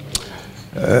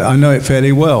I know it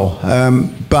fairly well.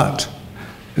 But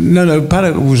no,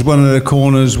 Paddock was one of the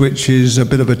corners which is a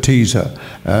bit of a teaser,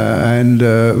 and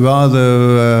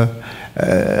rather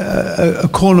a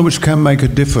corner which can make a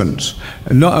difference,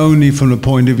 not only from the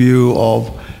point of view of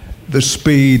the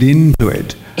speed into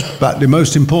it, but the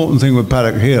most important thing with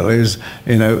Paddock Hill is,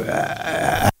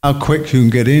 how quick you can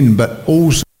get in, but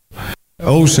also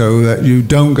that you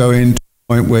don't go into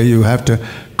a point where you have to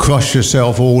crush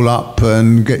yourself all up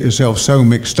and get yourself so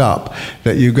mixed up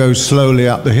that you go slowly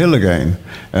up the hill again.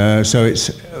 So it's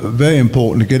very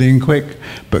important to get in quick,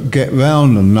 but get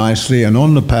round them nicely and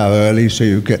on the power early so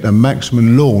you get the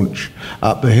maximum launch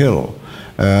up the hill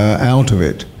out of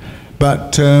it.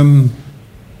 But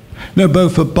no,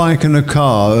 both a bike and a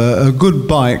car. A good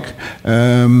bike.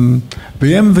 The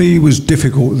MV was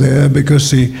difficult there because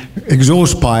the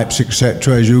exhaust pipes,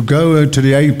 etc., as you go to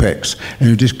the apex and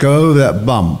you just go over that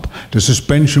bump, the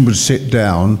suspension would sit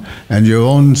down and you're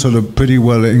on sort of pretty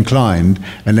well inclined,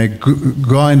 and they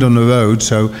grind on the road,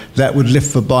 so that would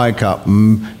lift the bike up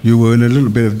and you were in a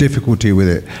little bit of difficulty with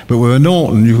it. But with a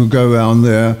Norton, you could go around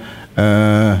there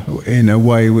in a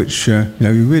way which you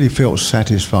really felt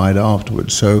satisfied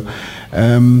afterwards. So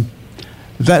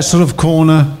that sort of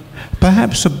corner,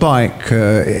 perhaps a bike,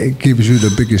 it gives you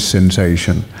the biggest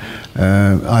sensation,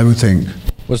 I would think.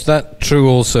 Was that true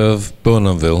also of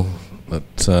Bournonville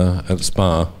at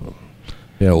Spa?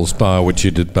 The old Spa, which you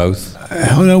did both.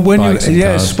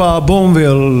 Spa,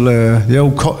 Bournonville, the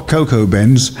old Cocoa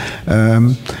Bends.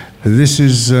 This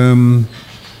is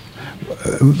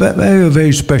very,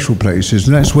 very special places,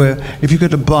 and that's where if you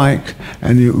get a bike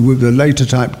and with the later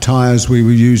type tyres we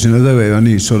were using, although they're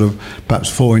only sort of perhaps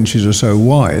 4 inches or so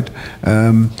wide,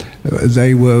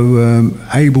 they were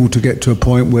able to get to a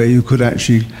point where you could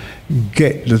actually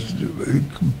get the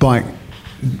bike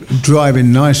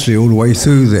driving nicely all the way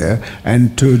through there,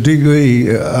 and to a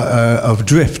degree of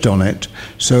drift on it,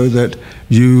 so that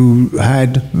you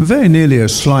had very nearly a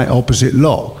slight opposite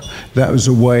lock. That was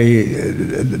the way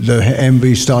the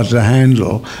MV started to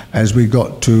handle as we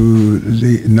got to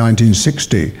the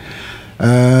 1960.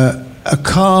 A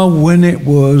car, when it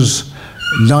was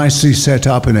nicely set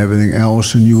up and everything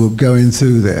else, and you were going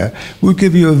through there, would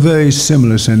give you a very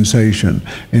similar sensation.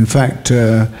 In fact,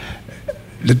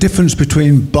 the difference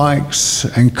between bikes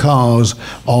and cars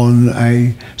on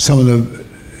some of the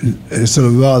sort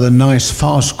of rather nice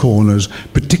fast corners,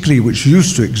 particularly which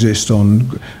used to exist on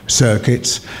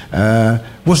circuits,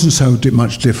 wasn't so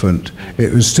much different.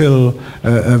 It was still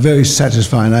very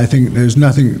satisfying. I think there's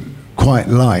nothing quite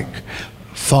like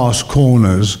fast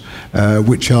corners,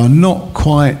 which are not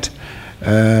quite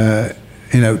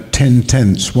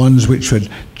 10/10ths, ones which are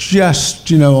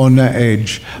just, on that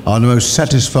edge, are the most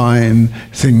satisfying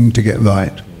thing to get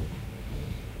right.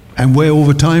 And where all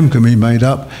the time can be made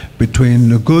up between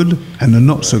the good and the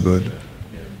not so good.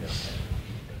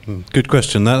 Good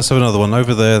question. Let's have another one.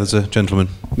 Over there's a gentleman.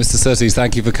 Mr. Surtees,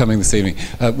 thank you for coming this evening.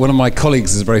 One of my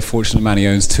colleagues is a very fortunate man. He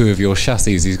owns 2 of your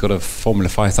chassis. He's got a Formula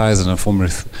 5000 and a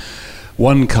Formula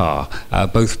 1 car.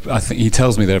 Both, I think he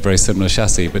tells me they're very similar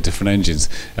chassis, but different engines.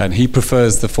 And he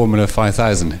prefers the Formula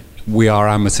 5000. We are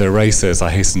amateur racers,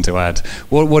 I hasten to add.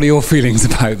 What are your feelings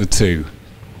about the two?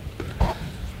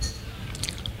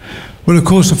 Well, of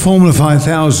course, the Formula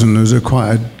 5000 is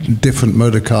quite a different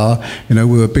motor car,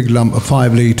 with a big lump of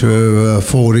 5-litre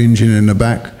Ford engine in the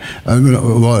back.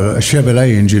 Well, a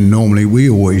Chevrolet engine normally we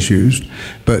always used,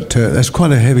 but that's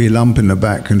quite a heavy lump in the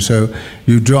back, and so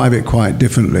you drive it quite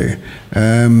differently.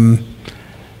 In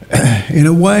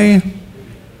a way,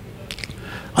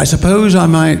 I suppose I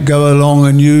might go along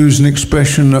and use an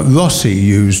expression that Rossi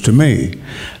used to me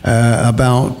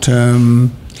about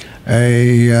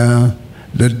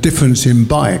the difference in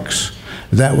bikes.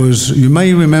 That was, you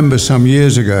may remember some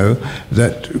years ago,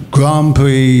 that Grand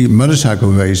Prix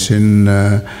motorcycle race in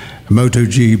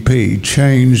MotoGP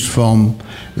changed from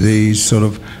the sort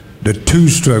of the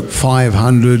 2-stroke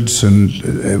 500s,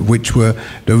 and which were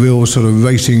the real sort of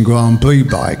racing Grand Prix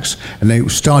bikes, and they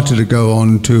started to go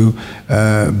on to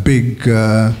big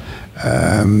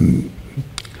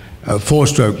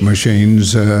 4-stroke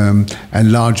machines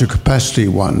and larger capacity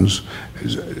ones.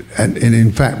 And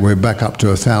in fact, we're back up to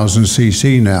 1,000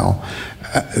 cc now.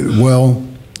 Well,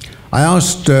 I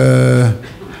asked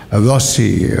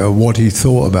Rossi what he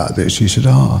thought about this. He said,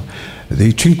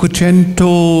 the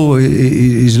Cinquecento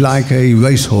is like a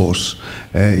racehorse.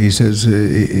 He says,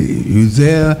 you're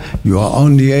there, you are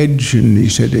on the edge, and he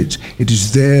said, it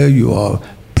is there, you are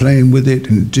playing with it,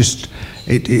 and just,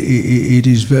 it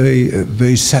is very,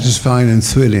 very satisfying and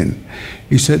thrilling.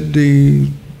 He said, the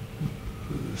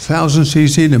 1,000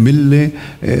 cc, the Mille,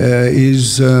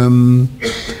 is a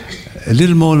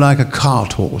little more like a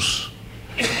cart horse.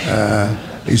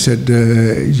 He said,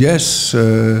 yes,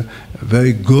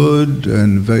 very good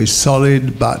and very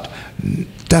solid, but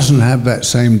doesn't have that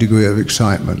same degree of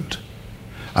excitement.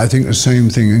 I think the same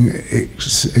thing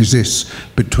exists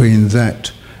between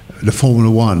the Formula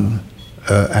 1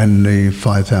 and the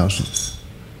 5000.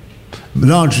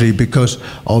 Largely because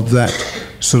of that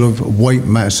sort of weight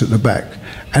mass at the back.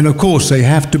 And of course, they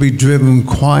have to be driven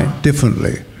quite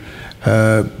differently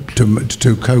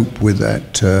to cope with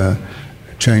that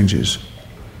changes.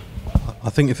 I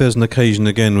think if there's an occasion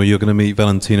again where you're going to meet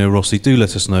Valentino Rossi, do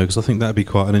let us know, because I think that'd be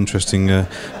quite an interesting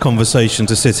conversation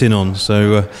to sit in on.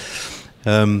 So,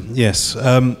 yes.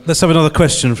 Let's have another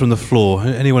question from the floor.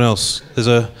 Anyone else? There's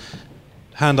a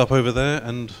hand up over there,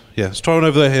 and let's try one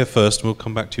over there here first, and we'll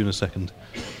come back to you in a second.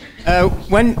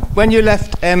 When you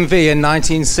left MV in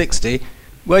 1960,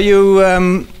 were you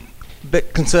a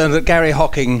bit concerned that Gary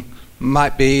Hocking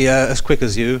might be as quick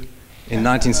as you in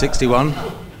 1961?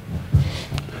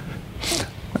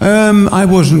 I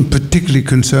wasn't particularly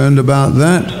concerned about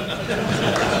that.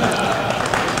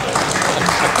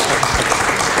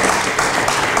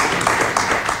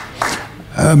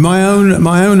 My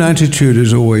own attitude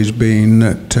has always been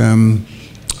that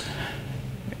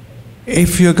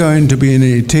if you're going to be in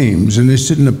any teams, and this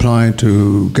didn't apply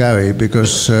to Gary,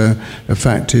 because the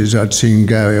fact is I'd seen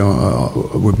Gary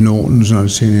with Nortons, and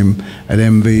I'd seen him at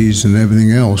MVs and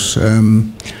everything else.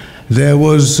 There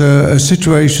was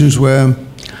situations where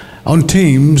on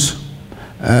teams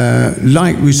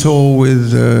like we saw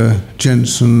with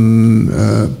Jenson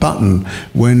Button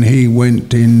when he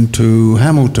went into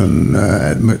Hamilton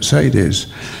at Mercedes.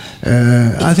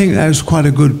 I think that was quite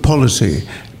a good policy,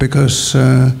 because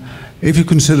if you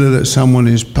consider that someone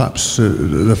is perhaps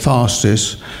the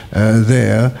fastest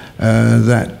that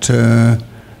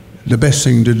the best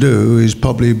thing to do is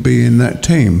probably be in that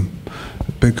team,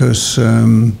 because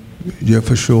you're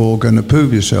for sure going to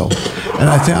prove yourself. And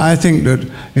I think that,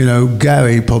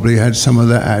 Gary probably had some of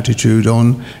that attitude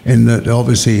in that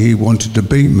obviously he wanted to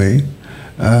beat me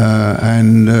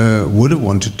and would have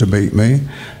wanted to beat me.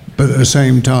 But at the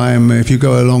same time, if you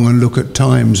go along and look at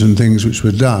times and things which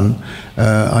were done,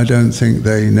 I don't think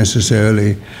they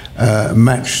necessarily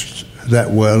matched that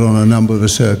well on a number of the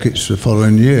circuits the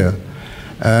following year.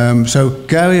 So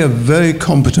Gary, a very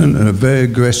competent and a very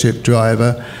aggressive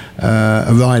driver,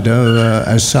 a rider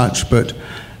as such, but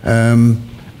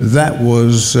that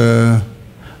was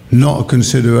not a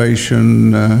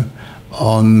consideration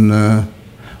on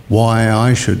why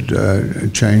I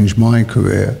should change my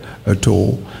career at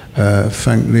all.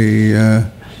 Frankly,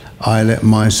 I let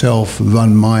myself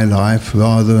run my life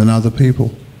rather than other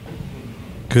people.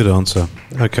 Good answer.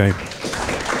 Okay.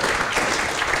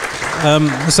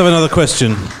 Let's have another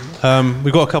question.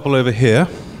 We've got a couple over here.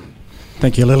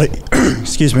 Thank you, Lily.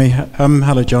 Excuse me.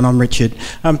 Hello, John. I'm Richard.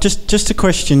 Just a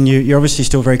question. You're obviously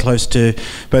still very close to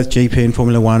both GP and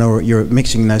Formula One, or you're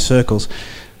mixing in those circles.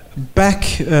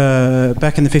 Back in the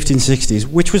 1560s,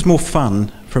 which was more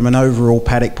fun from an overall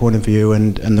paddock point of view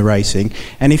and the racing?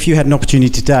 And if you had an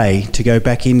opportunity today to go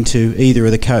back into either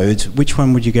of the codes, which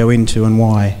one would you go into and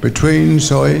why? Between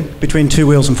 2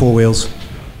 wheels and 4 wheels.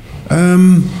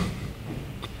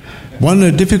 One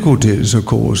of the difficulties, of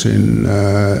course, in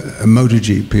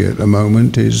MotoGP at the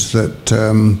moment is that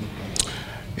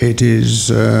it is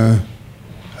a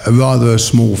rather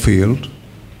small field.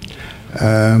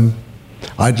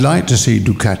 I'd like to see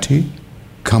Ducati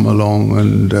come along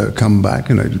and come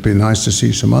back, and it'd be nice to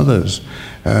see some others.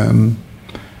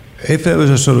 If there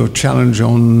was a sort of challenge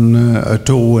on at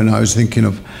all, and I was thinking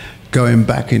of going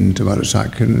back into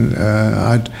motorcycling,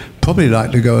 I'd probably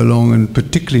like to go along, and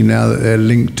particularly now that they're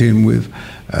linked in with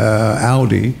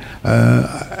Audi,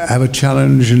 have a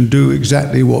challenge and do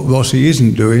exactly what Rossi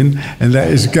isn't doing, and that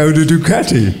is go to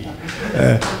Ducati.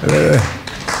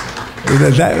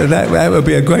 That would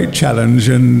be a great challenge,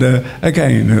 and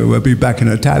again, we'll be back in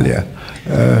Italia,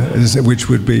 which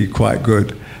would be quite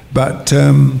good. But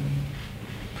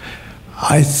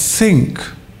I think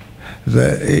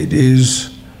that it is,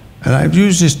 and I've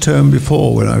used this term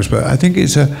before when I was, I think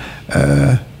it's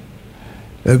a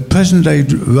present-day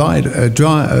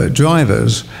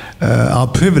drivers are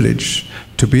privileged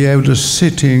to be able to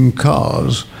sit in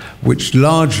cars which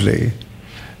largely,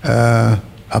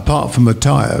 apart from the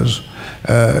tyres,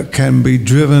 can be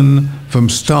driven from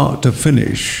start to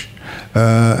finish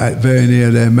at very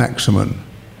near their maximum.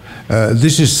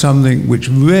 This is something which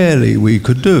rarely we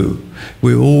could do.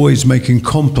 We're always making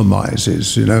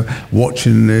compromises,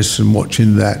 watching this and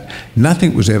watching that.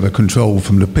 Nothing was ever controlled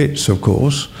from the pits, of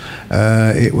course.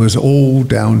 It was all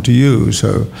down to you.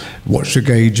 So watch the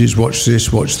gauges, watch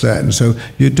this, watch that. And so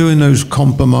you're doing those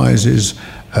compromises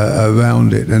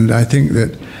around it. And I think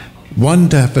that one,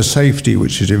 to have the safety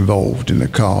which is involved in the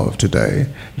car of today,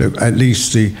 at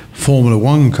least the Formula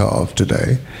One car of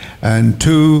today, and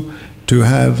two, to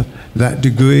have that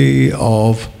degree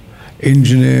of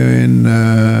engineering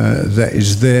that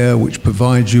is there, which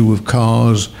provides you with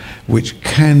cars which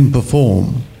can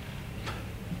perform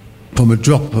from not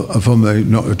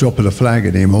a drop of the flag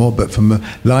anymore, but from the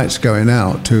lights going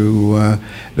out to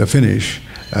the finish,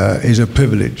 is a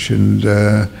privilege, and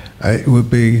it would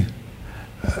be,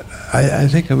 I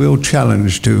think, a real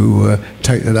challenge to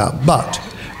take that up. But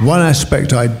one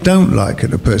aspect I don't like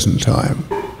at the present time,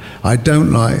 I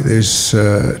don't like this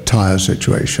tyre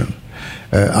situation.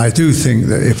 I do think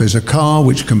that if there's a car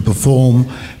which can perform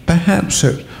perhaps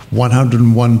at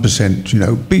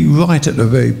 101%, be right at the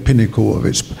very pinnacle of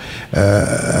its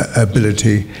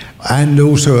ability, and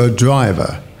also a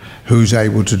driver who's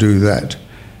able to do that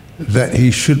he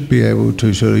should be able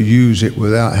to sort of use it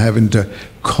without having to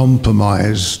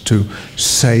compromise to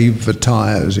save the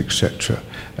tyres, etc.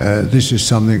 This is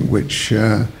something which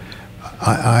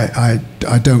I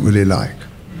don't really like.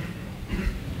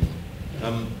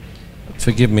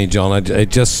 Forgive me, John.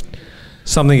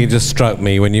 Something just struck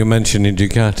me when you mentioned in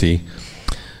Ducati.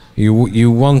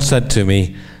 You once said to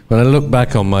me, when I look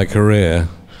back on my career,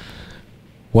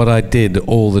 what I did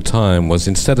all the time was,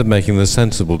 instead of making the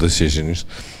sensible decisions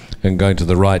and going to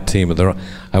the right team,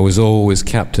 I was always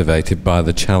captivated by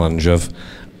the challenge of,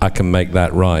 I can make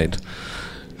that right.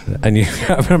 And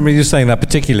I remember you saying that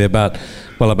particularly about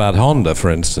Honda, for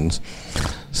instance.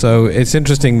 So it's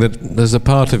interesting that there's a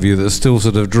part of you that's still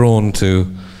sort of drawn to,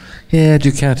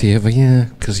 Ducati,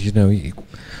 because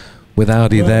with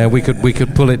Audi there, we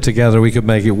could pull it together, we could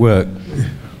make it work.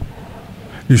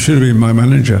 You should have been my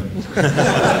manager.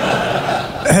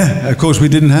 Of course, we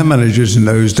didn't have managers in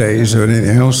those days or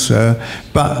anything else.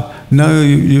 But no,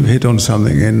 you've hit on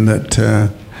something in that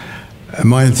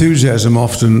my enthusiasm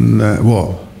often,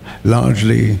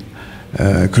 largely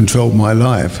controlled my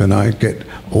life, and I get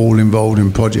all involved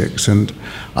in projects. And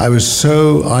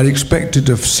I'd expected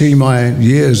to see my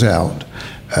years out,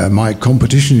 my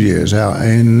competition years out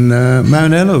in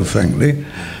Maranello, frankly.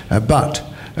 But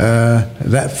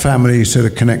that family sort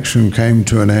of connection came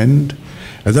to an end,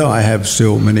 although I have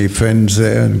still many friends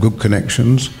there and good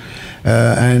connections.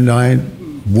 And I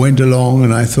went along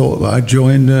and I thought that I'd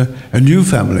join a new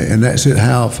family, and that's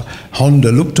how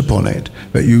Honda looked upon it,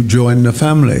 that you join the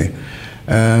family.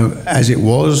 As it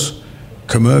was,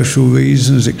 commercial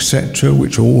reasons, etc.,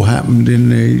 which all happened in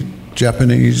the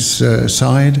Japanese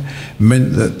side,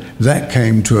 meant that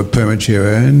came to a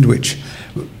premature end, which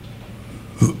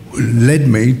led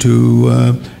me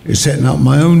to setting up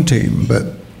my own team.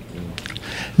 But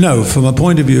no, from a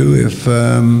point of view, if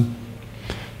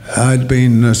I'd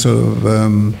been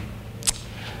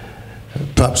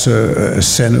perhaps a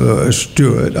senator or a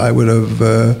steward, I would have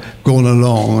gone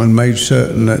along and made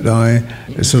certain that I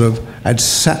had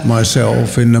sat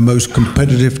myself in the most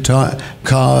competitive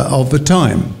car of the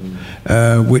time,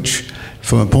 which,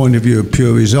 from a point of view of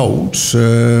pure results,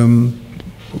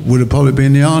 would have probably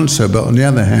been the answer. But on the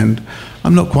other hand,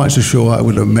 I'm not quite so sure I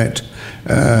would have met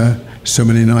so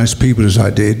many nice people as I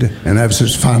did and have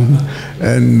such fun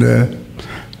and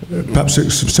perhaps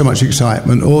so much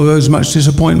excitement or as much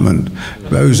disappointment.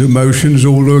 Those emotions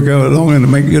all go along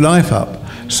and make your life up.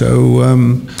 So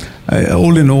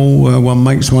all in all, one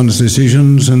makes one's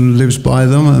decisions and lives by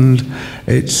them, and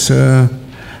it's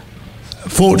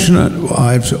fortunate.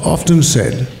 I've often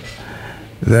said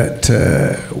that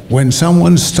when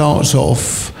someone starts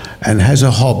off and has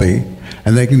a hobby,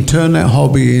 and they can turn that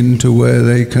hobby into where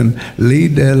they can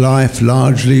lead their life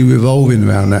largely revolving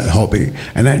around that hobby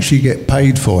and actually get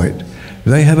paid for it,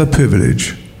 they have a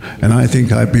privilege, and I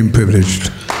think I've been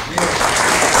privileged.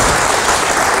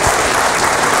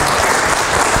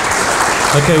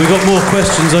 Okay, we've got more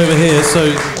questions over here,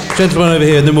 so gentleman over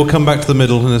here, and then we'll come back to the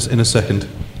middle in a second.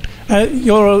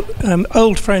 Your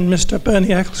old friend, Mr.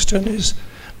 Bernie Eccleston, is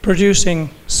producing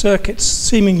circuits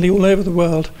seemingly all over the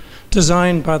world,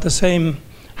 designed by the same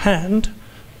hand.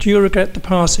 Do you regret the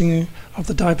passing of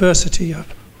the diversity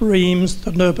of Reims,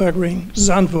 the Nürburgring,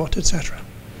 Zandvoort, etc.?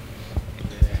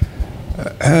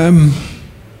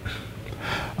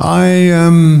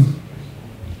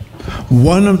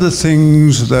 One of the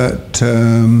things that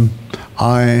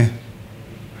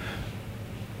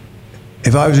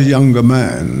if I was a younger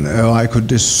man, I could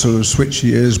just sort of switch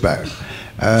years back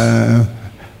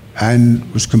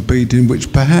and was competing,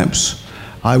 which perhaps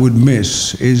I would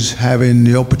miss, is having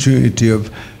the opportunity of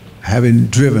having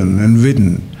driven and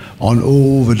ridden on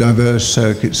all the diverse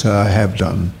circuits that I have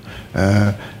done.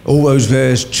 All those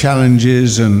various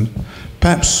challenges and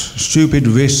perhaps stupid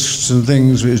risks and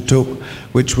things we took,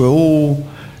 which were all,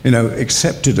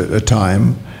 accepted at the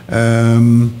time.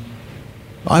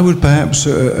 I would perhaps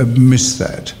have missed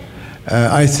that.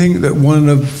 I think that one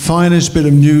of the finest bit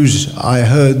of news I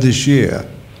heard this year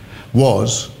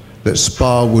was that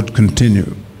Spa would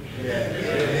continue.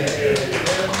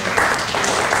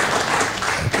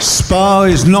 Spa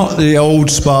is not the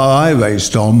old Spa I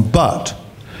raced on, but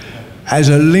as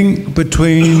a link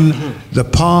between the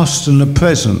past and the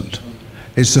present,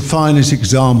 it's the finest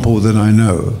example that I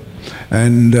know.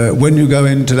 And when you go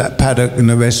into that paddock and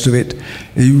the rest of it,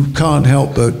 you can't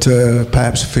help but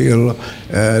perhaps feel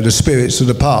the spirits of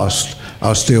the past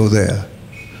are still there.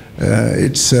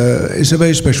 It's a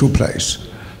very special place.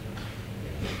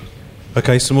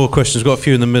 Okay, some more questions. We've got a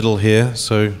few in the middle here,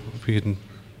 so if we can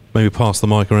maybe pass the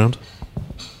mic around.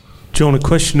 John, a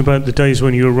question about the days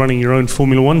when you were running your own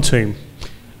Formula One team.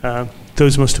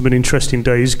 Those must have been interesting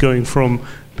days, going from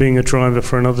being a driver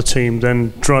for another team,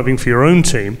 then driving for your own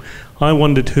team. I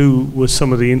wondered who were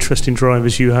some of the interesting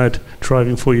drivers you had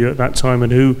driving for you at that time,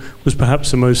 and who was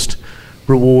perhaps the most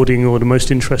rewarding or the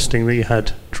most interesting that you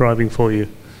had driving for you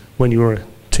when you were a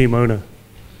team owner?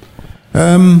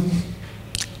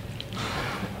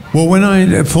 Well, when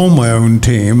I formed my own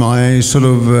team, I sort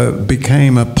of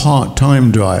became a part-time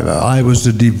driver. I was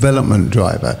the development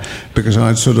driver because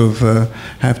I'd sort of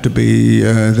have to be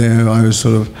there. I was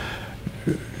sort of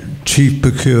chief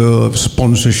procurer of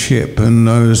sponsorship, and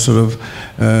I was sort of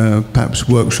perhaps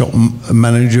workshop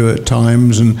manager at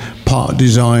times, and part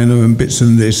designer and bits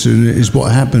and this, and it is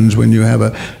what happens when you have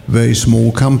a very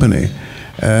small company.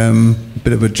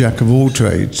 Bit of a jack of all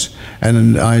trades,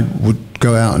 and I would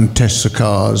go out and test the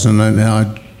cars, and then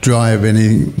I'd drive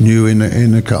anything new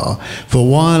in a car. For a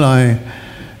while I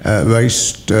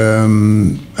raced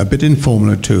a bit in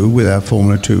Formula 2 with our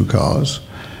Formula 2 cars,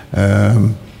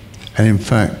 and in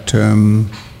fact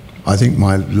I think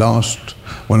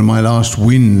one of my last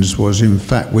wins was in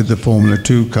fact with the Formula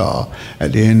 2 car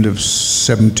at the end of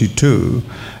 '72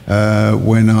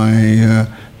 when I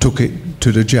took it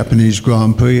to the Japanese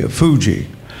Grand Prix at Fuji,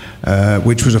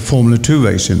 which was a Formula 2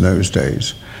 race in those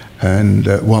days, and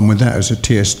one with that as a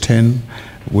TS10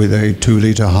 with a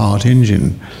 2-litre Hart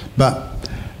engine. But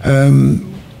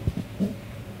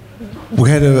we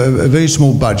had a very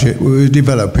small budget. We were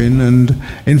developing, and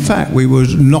in fact we were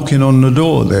knocking on the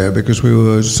door there because we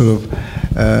were sort of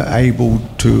able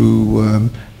to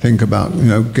think about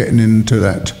getting into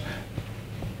that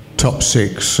top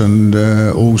 6, and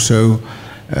also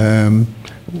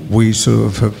we sort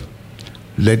of have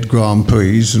led Grand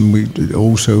Prix, and we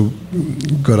also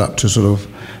got up to sort of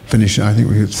finish. I think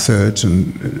we had thirds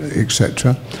and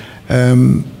etc.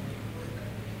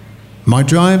 My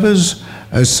drivers,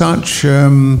 as such,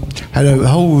 had a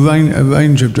whole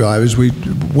range of drivers. We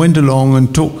went along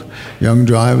and took young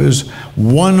drivers.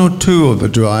 One or two of the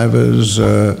drivers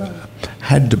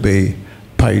had to be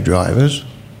paid drivers,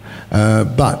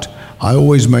 but I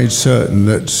always made certain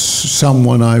that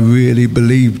someone I really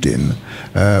believed in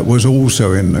was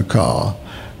also in the car.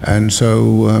 And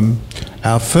so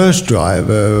our first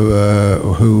driver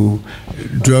who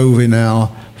drove in our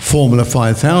Formula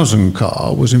 5000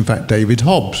 car was in fact David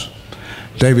Hobbs.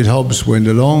 David Hobbs went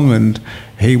along, and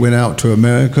he went out to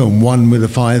America and won with a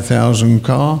 5000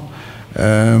 car,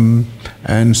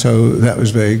 and so that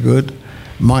was very good.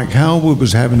 Mike Halwood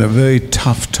was having a very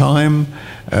tough time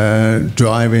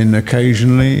driving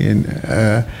occasionally, and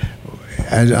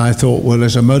I thought, well,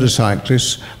 as a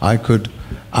motorcyclist I could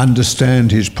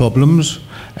understand his problems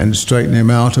and straighten him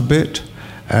out a bit,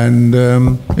 and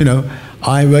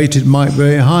I rated Mike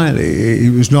very highly. He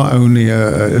was not only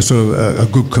a sort of a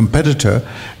good competitor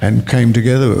and came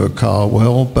together with a car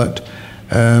well, but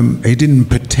he didn't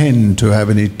pretend to have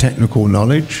any technical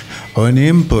knowledge or any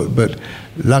input, but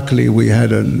luckily we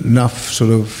had enough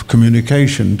sort of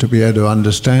communication to be able to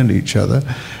understand each other,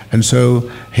 and so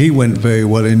he went very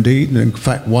well indeed, and in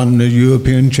fact won the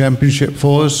European Championship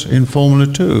for us in Formula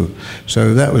 2,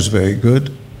 so that was very good.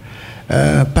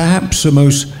 Perhaps the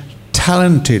most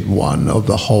talented one of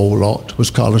the whole lot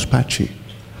was Carlos Paci.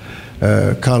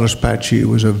 Carlos Paci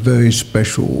was a very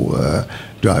special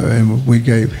driver, and we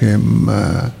gave him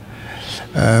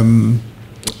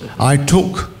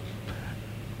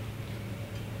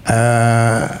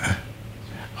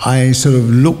I sort of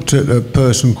looked at a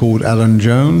person called Alan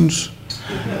Jones,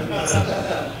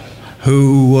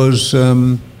 who was,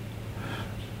 I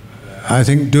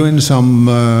think, doing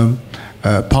some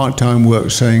part-time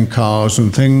work selling cars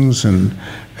and things, and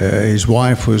his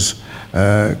wife was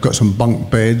got some bunk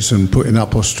beds and putting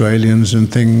up Australians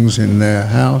and things in their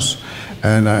house,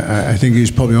 and I think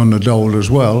he's probably on the dole as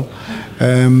well,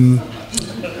 and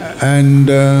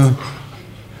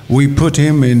we put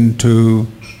him into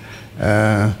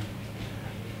a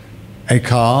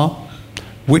car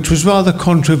which was rather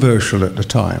controversial at the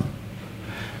time,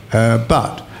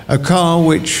 but a car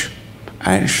which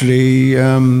actually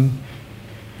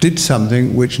did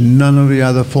something which none of the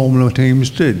other Formula teams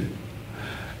did,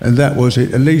 and that was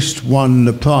it at least won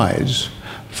the prize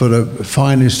for the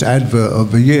finest advert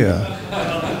of the year,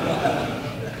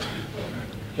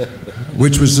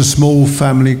 which was the small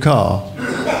family car.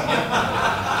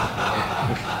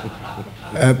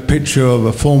 A picture of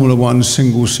a Formula 1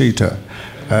 single-seater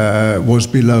was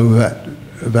below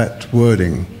that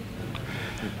wording.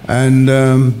 And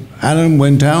Alan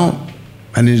went out,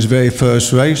 and his very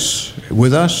first race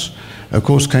with us, of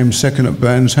course, came second at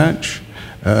Brands Hatch,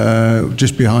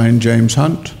 just behind James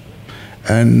Hunt,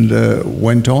 and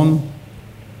went on.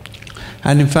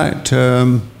 And in fact,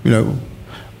 went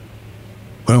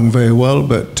on very well,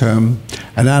 but, and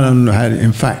Alan had,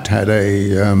 in fact, had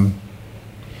a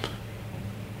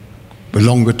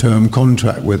longer-term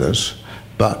contract with us,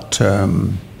 but,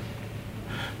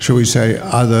 shall we say,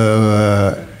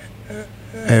 other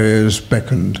areas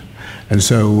beckoned, and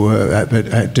so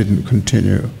that didn't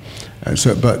continue.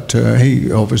 But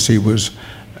he obviously was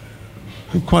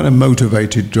quite a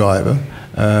motivated driver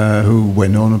who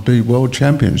went on to be world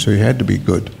champion, so he had to be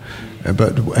good.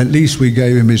 But at least we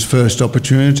gave him his first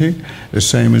opportunity, the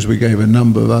same as we gave a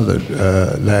number of other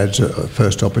lads a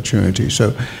first opportunity.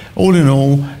 So, all in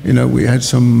all, we had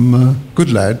some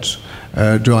good lads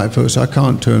drive for us. I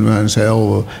can't turn around and say,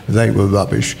 oh, they were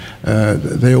rubbish.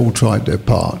 They all tried their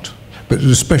part. But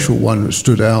the special one that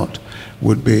stood out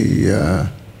would be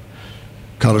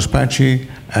Carlos Paci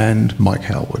and Mike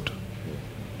Howard.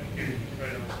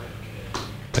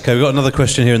 Okay, we've got another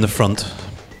question here in the front.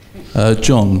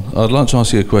 John, I'd like to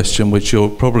ask you a question which you're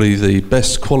probably the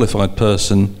best qualified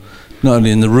person, not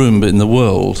only in the room but in the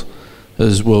world,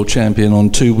 as world champion on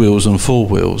 2 wheels and 4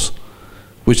 wheels,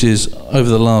 which is over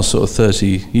the last sort of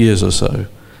 30 years or so.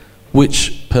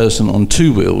 Which person on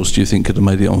 2 wheels do you think could have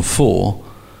made it on 4?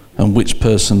 And which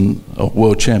person,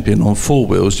 world champion on 4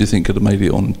 wheels, do you think could have made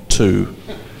it on 2?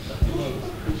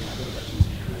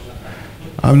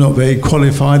 I'm not very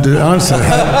qualified to answer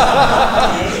that.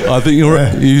 I think you're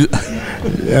right.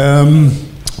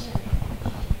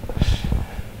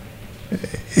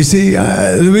 You see,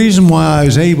 the reason why I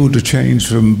was able to change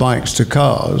from bikes to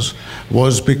cars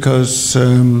was because,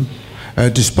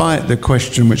 despite the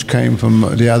question which came from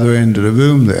the other end of the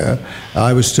room there,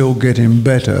 I was still getting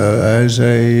better as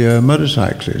a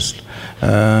motorcyclist.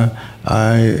 I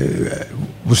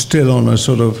was still on a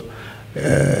sort of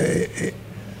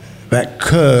that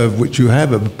curve which you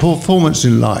have, a performance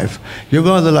in life. You're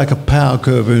rather like a power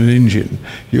curve in an engine.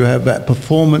 You have that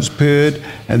performance period,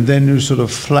 and then you sort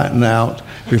of flatten out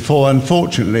before,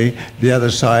 unfortunately, the other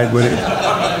side,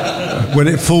 when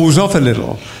it falls off a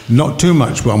little. Not too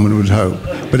much, one would hope,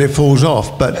 but it falls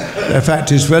off. But the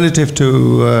fact is, relative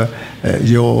to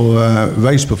your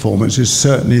race performance, is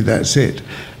certainly that's it.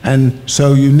 And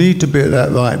so you need to be at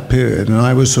that right period. And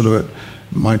I was sort of at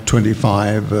my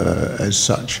 25 as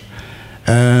such.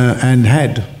 And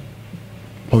had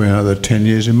probably another 10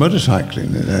 years in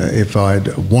motorcycling if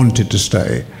I'd wanted to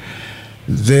stay.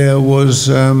 There was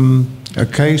a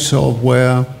case of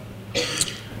where,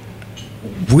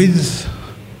 with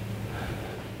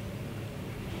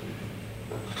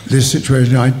this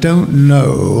situation, I don't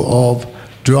know of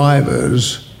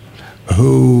drivers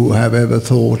who have ever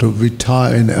thought of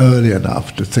retiring early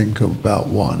enough to think about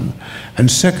one. And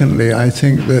secondly, I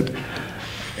think that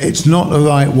it's not the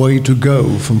right way to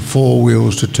go from 4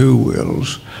 wheels to 2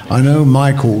 wheels. I know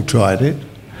Michael tried it,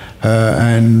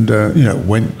 and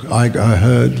when I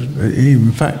heard,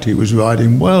 in fact, he was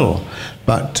riding well,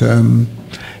 but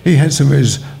he had some of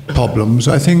his problems.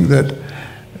 I think that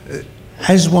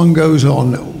as one goes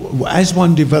on, as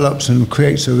one develops and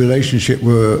creates a relationship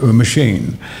with a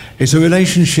machine, it's a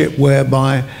relationship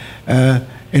whereby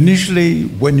initially,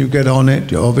 when you get on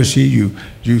it, obviously you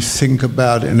think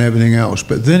about it and everything else,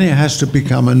 but then it has to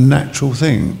become a natural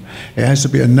thing. It has to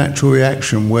be a natural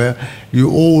reaction where you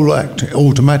all act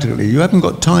automatically. You haven't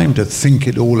got time to think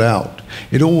it all out.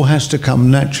 It all has to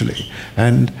come naturally.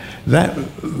 And that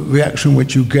reaction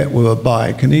which you get with a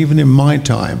bike, and even in my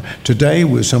time, today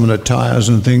with some of the tyres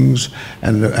and things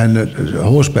and the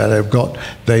horsepower they've got,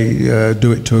 they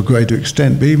do it to a greater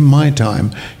extent. But even my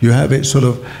time, you have it sort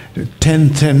of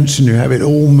 10 tenths and you have it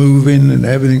all moving and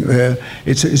everything there.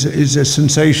 It's a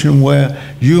sensation where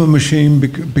you and machine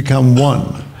become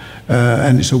one.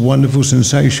 And it's a wonderful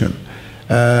sensation.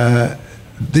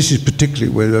 This is particularly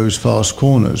with those fast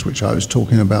corners, which I was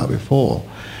talking about before.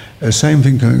 Same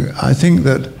thing, I think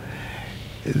that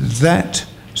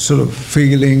sort of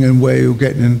feeling and where you're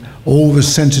getting all the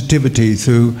sensitivity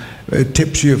through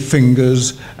tips of your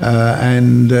fingers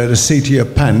and the seat of your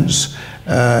pants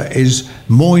is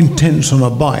more intense on a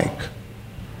bike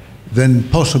than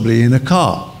possibly in a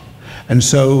car. And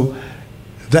so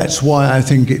that's why I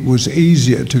think it was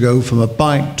easier to go from a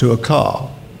bike to a car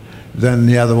than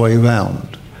the other way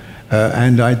around.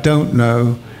 And I don't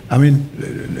know, I mean,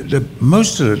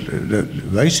 most of the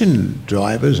racing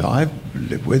drivers I've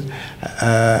lived with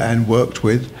and worked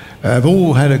with have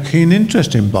all had a keen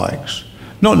interest in bikes.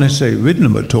 Not necessarily ridden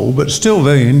them at all, but still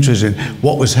very interested in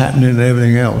what was happening and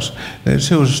everything else. They're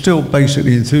still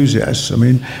basically enthusiasts. I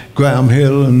mean, Graham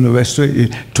Hill and the rest of it, you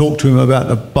talk to him about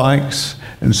the bikes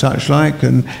and such like.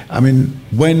 And I mean,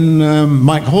 when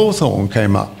Mike Hawthorne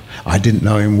came up, I didn't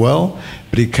know him well,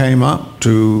 but he came up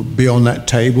to be on that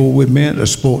table with me at the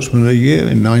Sportsman of the Year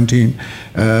in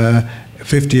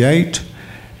 1958.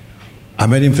 I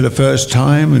met him for the first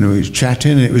time and we was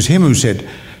chatting, and it was him who said,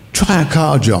 "Try a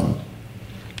car, John."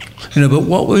 But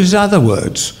what were his other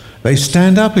words? They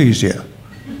stand up easier.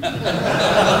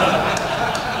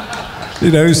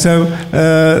 So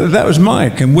that was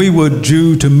Mike, and we were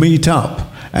due to meet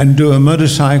up and do a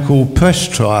motorcycle press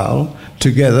trial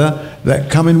together that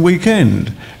coming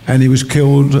weekend, and he was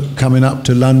killed coming up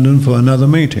to London for another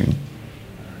meeting.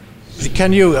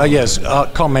 Can you,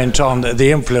 comment on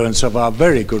the influence of our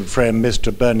very good friend,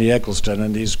 Mr. Bernie Ecclestone,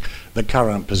 and the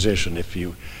current position, if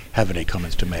you have any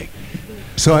comments to make?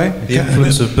 Sorry? The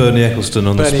influence of Bernie Ecclestone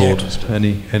on the sport.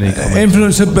 Any comment?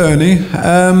 Influence of Bernie.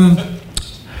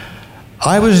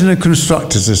 I was in a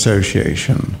constructors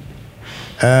association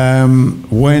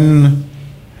when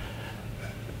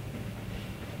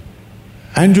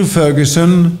Andrew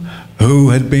Ferguson, who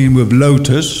had been with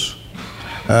Lotus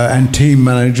and team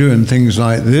manager and things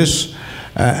like this,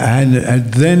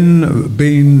 had then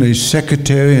been the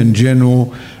secretary and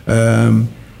general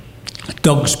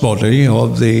dog's body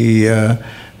of the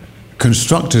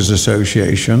Constructors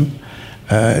Association,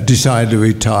 decided to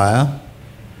retire.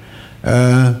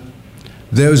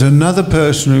 There was another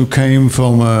person who came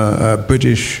from a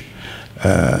British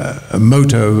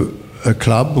moto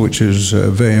club, which is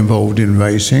very involved in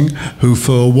racing, who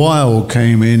for a while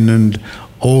came in and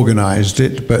organised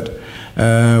it, but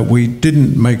we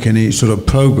didn't make any sort of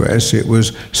progress. It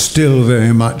was still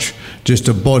very much just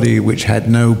a body which had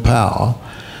no power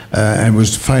and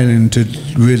was failing to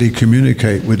really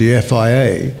communicate with the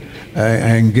FIA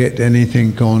and get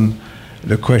anything on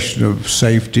the question of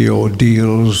safety or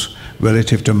deals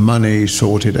relative to money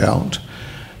sorted out.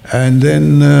 And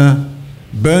then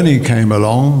Bernie came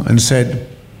along and said,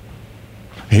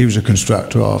 he was a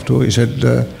constructor after all, he said,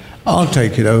 I'll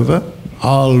take it over,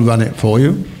 I'll run it for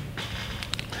you.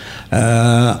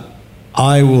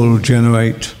 I will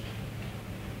generate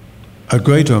a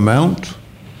greater amount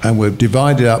and we'll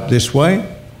divide it up this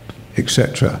way,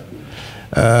 etc.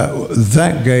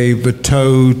 That gave a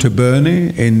toe to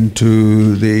Bernie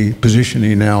into the position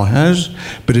he now has,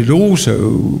 but it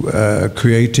also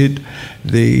created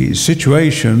the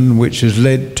situation which has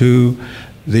led to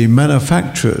the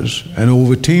manufacturers and all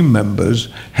the team members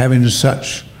having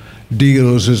such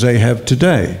deals as they have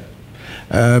today,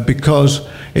 because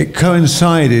it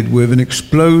coincided with an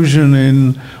explosion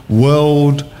in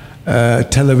world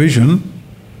television.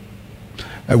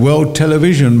 World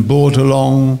television brought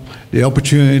along the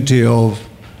opportunity of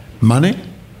money.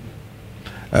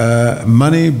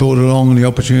 Money brought along the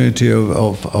opportunity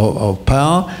of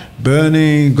power.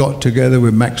 Bernie got together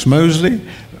with Max Mosley.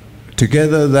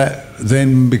 Together that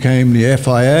then became the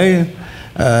FIA,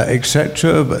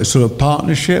 etc., a sort of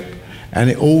partnership, and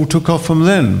it all took off from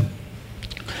then.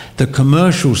 The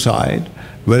commercial side,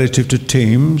 relative to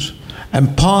teams,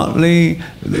 and partly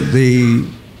the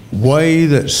way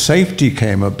that safety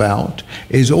came about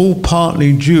is all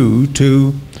partly due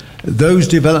to those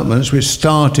developments which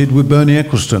started with Bernie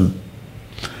Ecclestone.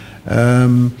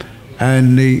 And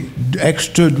the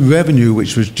extra revenue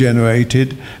which was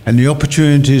generated and the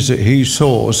opportunities that he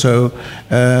saw. So,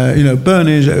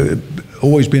 Bernie's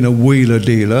always been a wheeler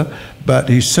dealer, but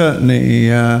he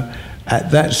certainly, at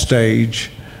that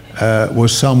stage,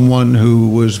 was someone who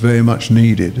was very much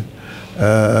needed.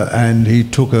 And he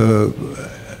took a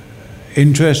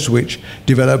interest which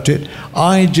developed it.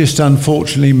 I just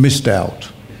unfortunately missed out.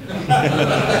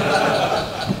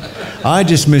 I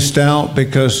just missed out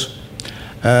because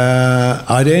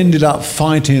I'd ended up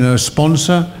fighting a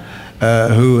sponsor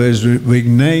who has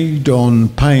reneged on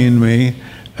paying me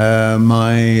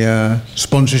my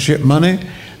sponsorship money,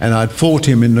 and I'd fought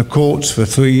him in the courts for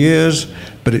 3 years,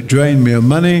 but it drained me of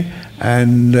money,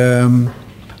 and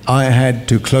I had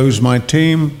to close my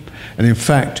team. And in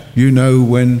fact,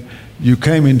 when you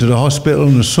came into the hospital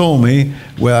and saw me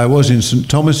where I was in St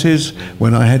Thomas's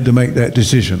when I had to make that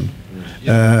decision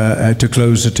to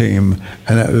close the team,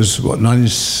 and that was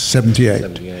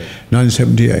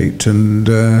 1978, and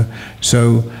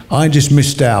so I just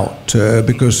missed out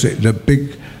because the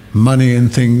big money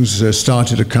and things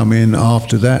started to come in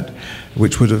after that,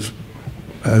 which would have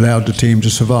allowed the team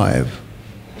to survive.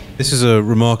 This is a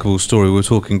remarkable story. We were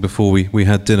talking before we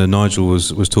had dinner. Nigel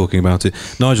was talking about it.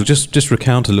 Nigel, just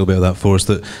recount a little bit of that for us,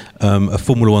 that a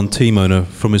Formula One team owner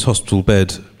from his hospital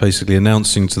bed basically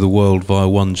announcing to the world via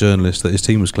one journalist that his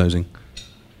team was closing.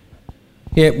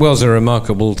 Yeah, it was a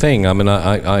remarkable thing. I mean,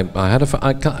 I had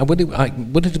would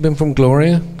it have been from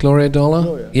Gloria Dollar?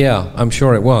 Gloria. Yeah, I'm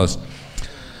sure it was.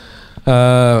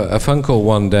 A phone call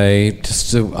one day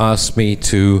just to ask me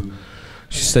to.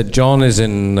 She said, John is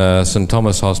in St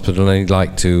Thomas Hospital and he'd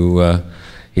like to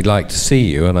see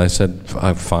you. And I said,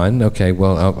 I'm fine, okay,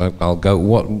 well, I'll go.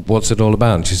 What's it all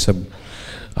about? And she said,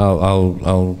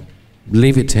 I'll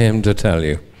leave it to him to tell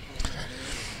you.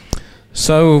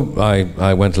 So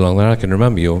I went along there. I can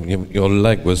remember your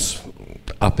leg was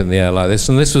up in the air like this,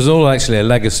 and this was all actually a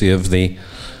legacy of the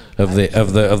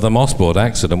Mossboard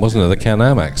accident, wasn't it? The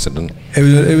Can-Am accident.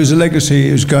 It was a legacy.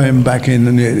 It was going back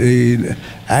in the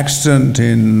accident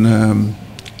in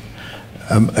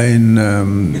in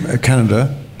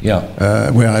Canada.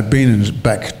 Yeah. Where I'd been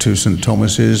back to St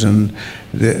Thomas's, and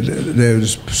there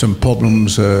was some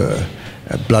problems,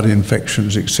 blood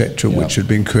infections, etc., which had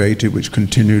been created, which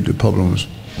continued the problems.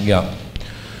 Yeah.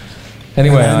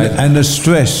 Anyway, and the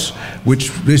stress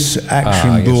which this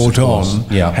action brought on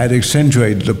had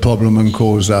accentuated the problem and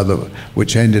caused other,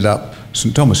 which ended up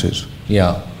St Thomas's.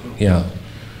 Yeah, yeah.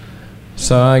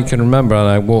 So I can remember, and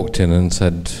I walked in and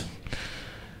said,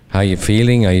 "How you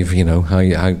feeling? How you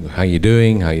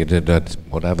doing? How you did that?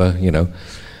 Whatever, you know."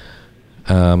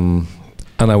 And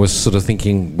I was sort of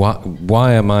thinking,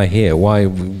 why am I here?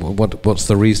 What's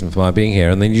the reason for my being here?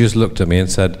 And then you just looked at me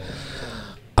and said,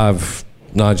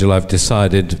 Nigel, I've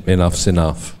decided enough's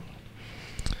enough.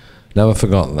 Never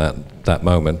forgotten that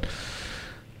moment.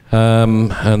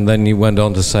 And then you went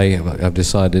on to say, I've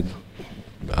decided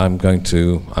I'm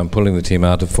pulling the team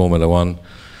out of Formula One.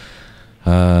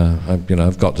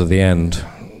 I've got to the end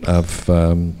of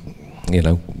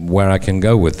where I can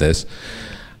go with this.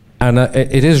 And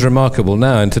it is remarkable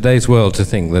now in today's world to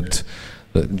think that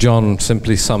John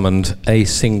simply summoned a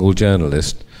single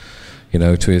journalist,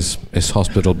 to his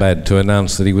hospital bed to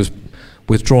announce that he was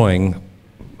withdrawing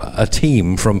a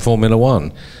team from Formula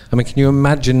One. I mean, can you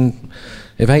imagine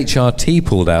if HRT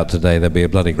pulled out today, there'd be a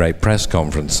bloody great press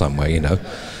conference somewhere,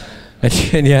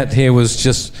 And yet here was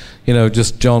just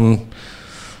John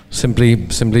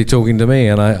simply talking to me,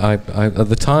 and I at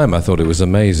the time I thought it was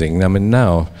amazing. I mean,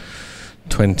 now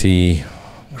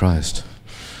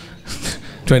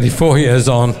 24 years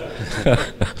on,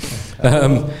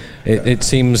 it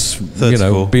seems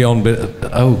 34. beyond.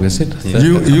 Oh, is it?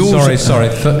 Sorry.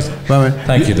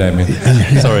 Thank you, Damien.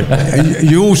 Sorry.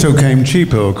 You also came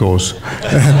cheaper, of course.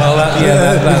 Well,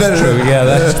 that's true. Yeah,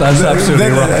 that's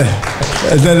absolutely right.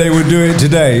 Then they would do it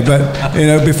today, but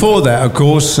before that, of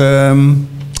course,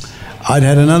 I'd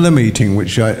had another meeting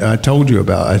which I told you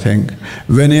about. I think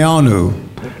Renianu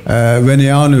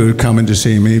had come in to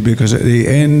see me because at the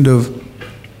end of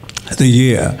the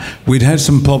year we'd had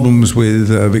some problems with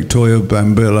Vittorio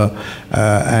Brambilla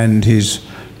and his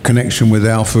connection with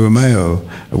Alfa Romeo,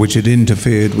 which had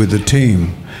interfered with the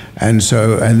team, and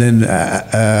then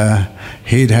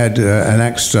he'd had an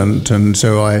accident, and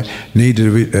so I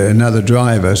needed another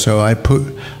driver. So I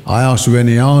asked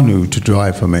Renianu to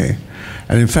drive for me,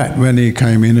 and in fact Rennie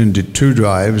came in and did 2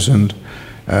 drives and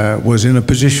was in a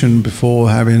position before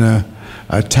having a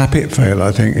tap-it fail.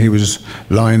 I think he was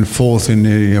lying 4th in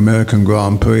the American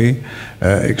Grand Prix,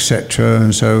 etc.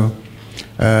 And so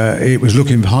it was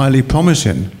looking highly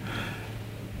promising.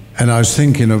 And I was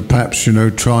thinking of perhaps,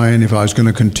 trying, if I was going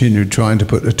to continue, trying to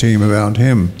put the team around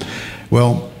him.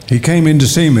 Well, he came in to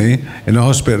see me in the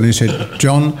hospital and he said,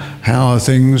 "John, how are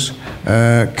things?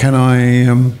 Can I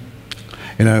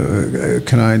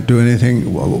do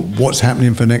anything? What's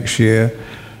happening for next year?"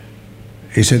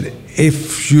 He said,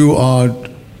 "If you are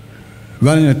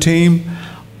running a team,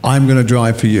 I'm going to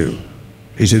drive for you."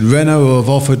 He said, "Renault have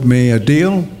offered me a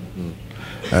deal."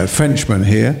 A Frenchman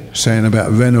here saying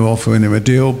about Renault offering him a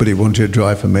deal, but he wanted to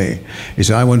drive for me. He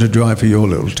said, "I want to drive for your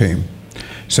little team."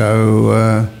 So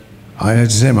I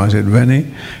said, "Rennie,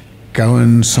 go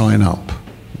and sign up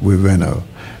with Renault."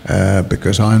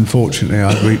 Because unfortunately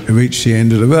I'd reached the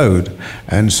end of the road.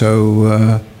 And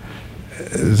so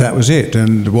that was it.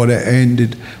 And what it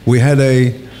ended, we had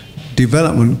a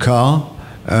development car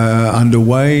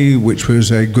underway, which was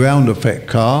a ground effect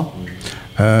car,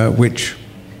 which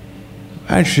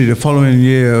actually the following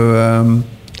year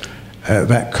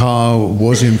that car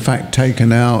was in fact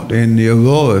taken out in the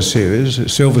Aurora series at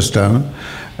Silverstone,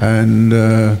 and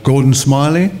Gordon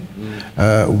Smiley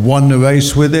won the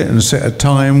race with it and set a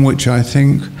time which I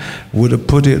think would have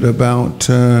put it about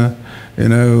on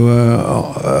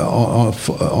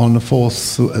the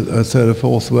third or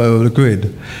fourth row of the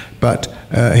grid, but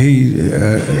he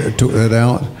took that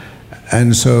out,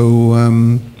 and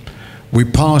so we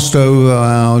passed over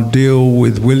our deal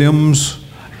with Williams,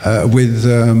 with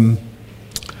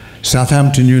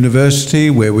Southampton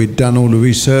University, where we'd done all the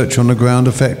research on the ground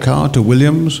effect car, to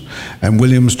Williams, and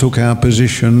Williams took our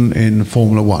position in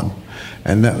Formula One,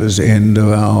 and that was the end of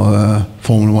our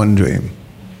Formula One dream.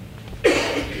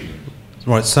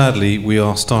 Right, sadly, we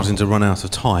are starting to run out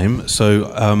of time, so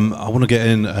I want to get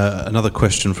in another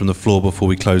question from the floor before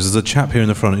we close. There's a chap here in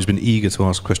the front who's been eager to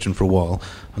ask a question for a while.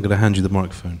 I'm going to hand you the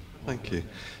microphone. Thank you.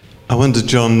 I wonder,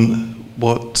 John,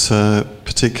 what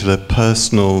particular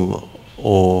personal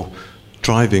or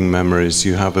driving memories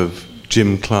you have of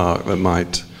Jim Clark that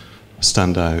might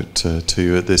stand out to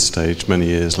you at this stage, many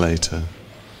years later?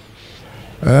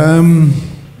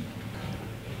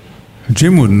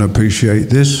 Jim wouldn't appreciate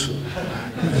this.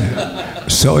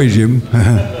 Sorry, Jim.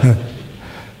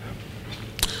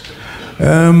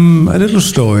 A little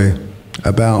story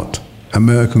about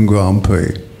American Grand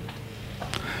Prix.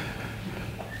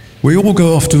 We all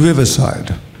go off to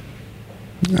Riverside.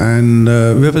 And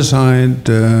Riverside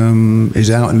is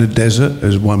out in the desert,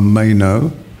 as one may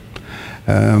know.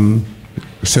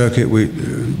 Circuit we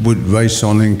would race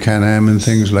on in Can-Am and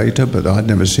things later, but I'd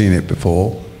never seen it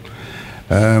before.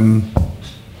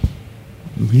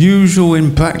 Usual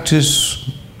in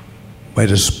practice, we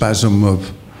had a spasm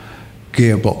of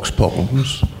gearbox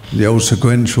problems. The old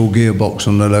sequential gearbox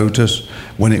on the Lotus,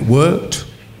 when it worked,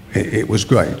 it was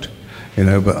great, you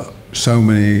know, but so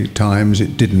many times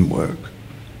it didn't work.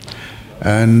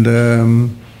 And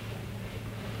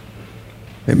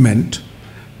it meant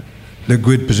the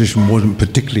grid position wasn't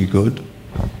particularly good.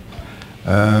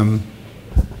 I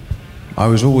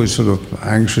was always sort of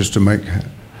anxious to make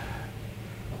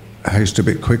haste a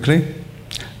bit quickly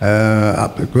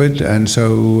up the grid, and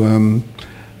so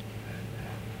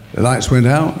the lights went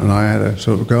out and I had to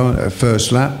sort of go at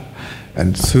first lap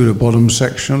and through the bottom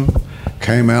section,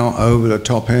 came out over the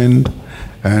top end,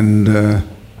 and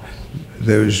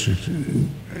there was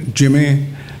Jimmy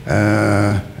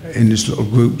in this little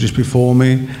group just before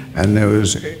me, and there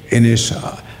was Innes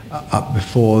up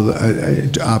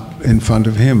in front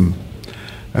of him,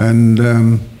 and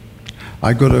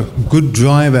I got a good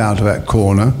drive out of that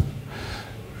corner,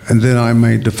 and then I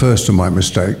made the first of my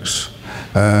mistakes.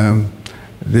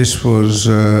 This was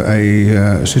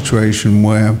a situation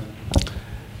where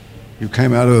you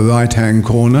came out of a right-hand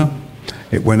corner,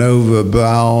 it went over a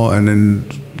brow and then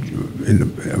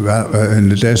in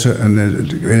the desert, and then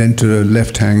it entered a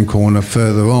left-hand corner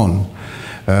further on.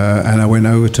 And I went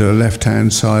over to the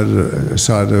left-hand side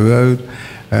of the road,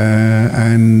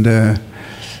 and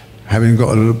having got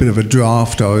a little bit of a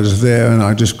draft, I was there, and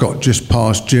I just got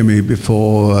past Jimmy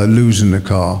before losing the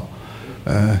car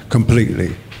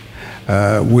completely,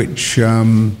 which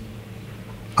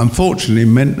unfortunately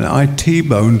meant that I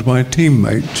T-boned my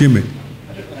teammate, Jimmy.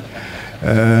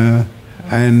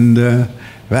 And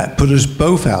that put us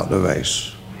both out the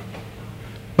race.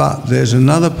 But there's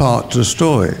another part to the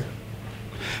story.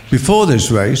 Before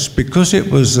this race, because it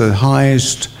was the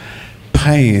highest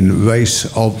paying race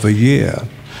of the year,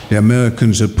 the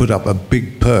Americans had put up a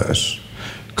big purse.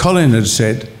 Colin had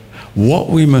said, what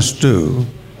we must do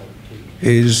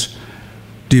is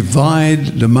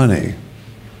divide the money.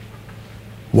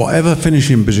 Whatever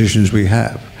finishing positions we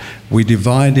have, we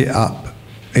divide it up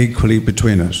equally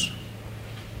between us.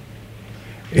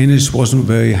 Innes wasn't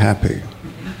very happy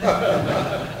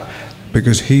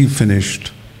because he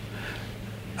finished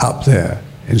up there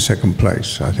in second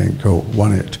place, I think, or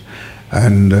won it,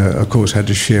 and of course had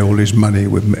to share all his money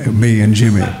with me and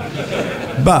Jimmy.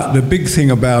 But the big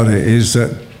thing about it is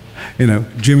that, you know,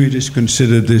 Jimmy just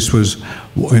considered this was,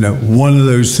 you know, one of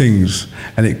those things,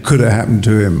 and it could have happened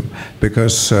to him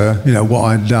because, you know, what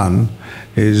I'd done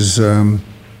is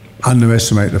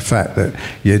underestimate the fact that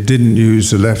you didn't use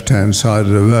the left-hand side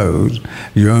of the road,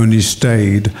 you only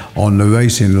stayed on the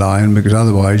racing line because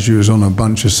otherwise you was on a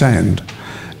bunch of sand,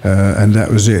 and that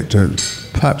was it.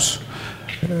 Perhaps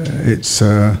it's,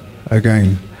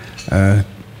 again,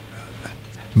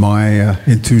 my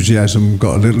enthusiasm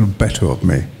got a little better of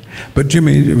me. But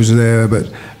Jimmy was there, but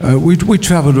we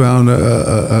travelled around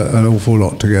an awful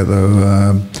lot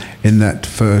together in that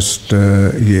first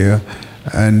year.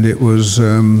 And it was,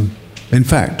 in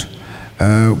fact,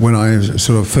 when I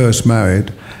sort of first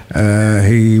married,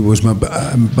 he was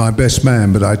my best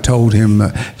man, but I told him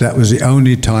that was the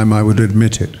only time I would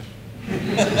admit it.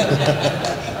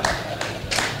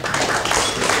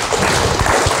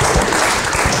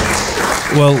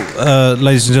 Well,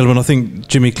 ladies and gentlemen, I think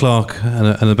Jimmy Clark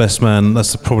and the best man,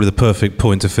 that's probably the perfect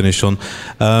point to finish on.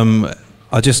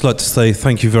 I'd just like to say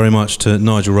thank you very much to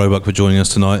Nigel Roebuck for joining us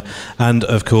tonight, and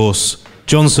of course,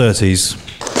 John Surtees.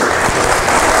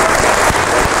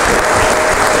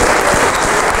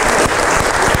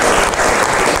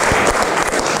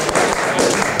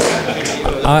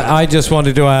 I just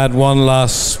wanted to add one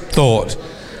last thought.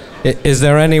 Is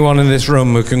there anyone in this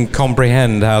room who can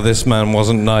comprehend how this man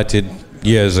wasn't knighted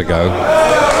years ago?